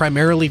show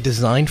primarily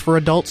designed for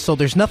adults, so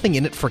there's nothing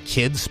in it for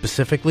kids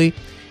specifically.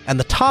 And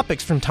the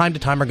topics from time to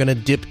time are going to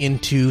dip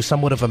into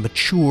somewhat of a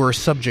mature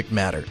subject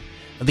matter.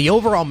 The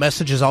overall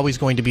message is always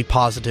going to be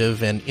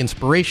positive and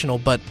inspirational,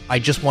 but I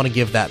just want to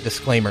give that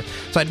disclaimer.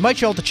 So I invite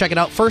you all to check it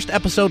out. First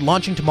episode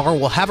launching tomorrow.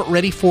 We'll have it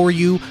ready for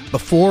you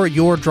before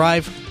your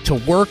drive to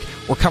work.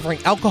 We're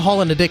covering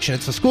alcohol and addiction.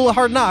 It's the School of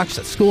Hard Knocks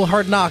at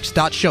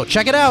schoolofhardknocks.show.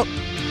 Check it out.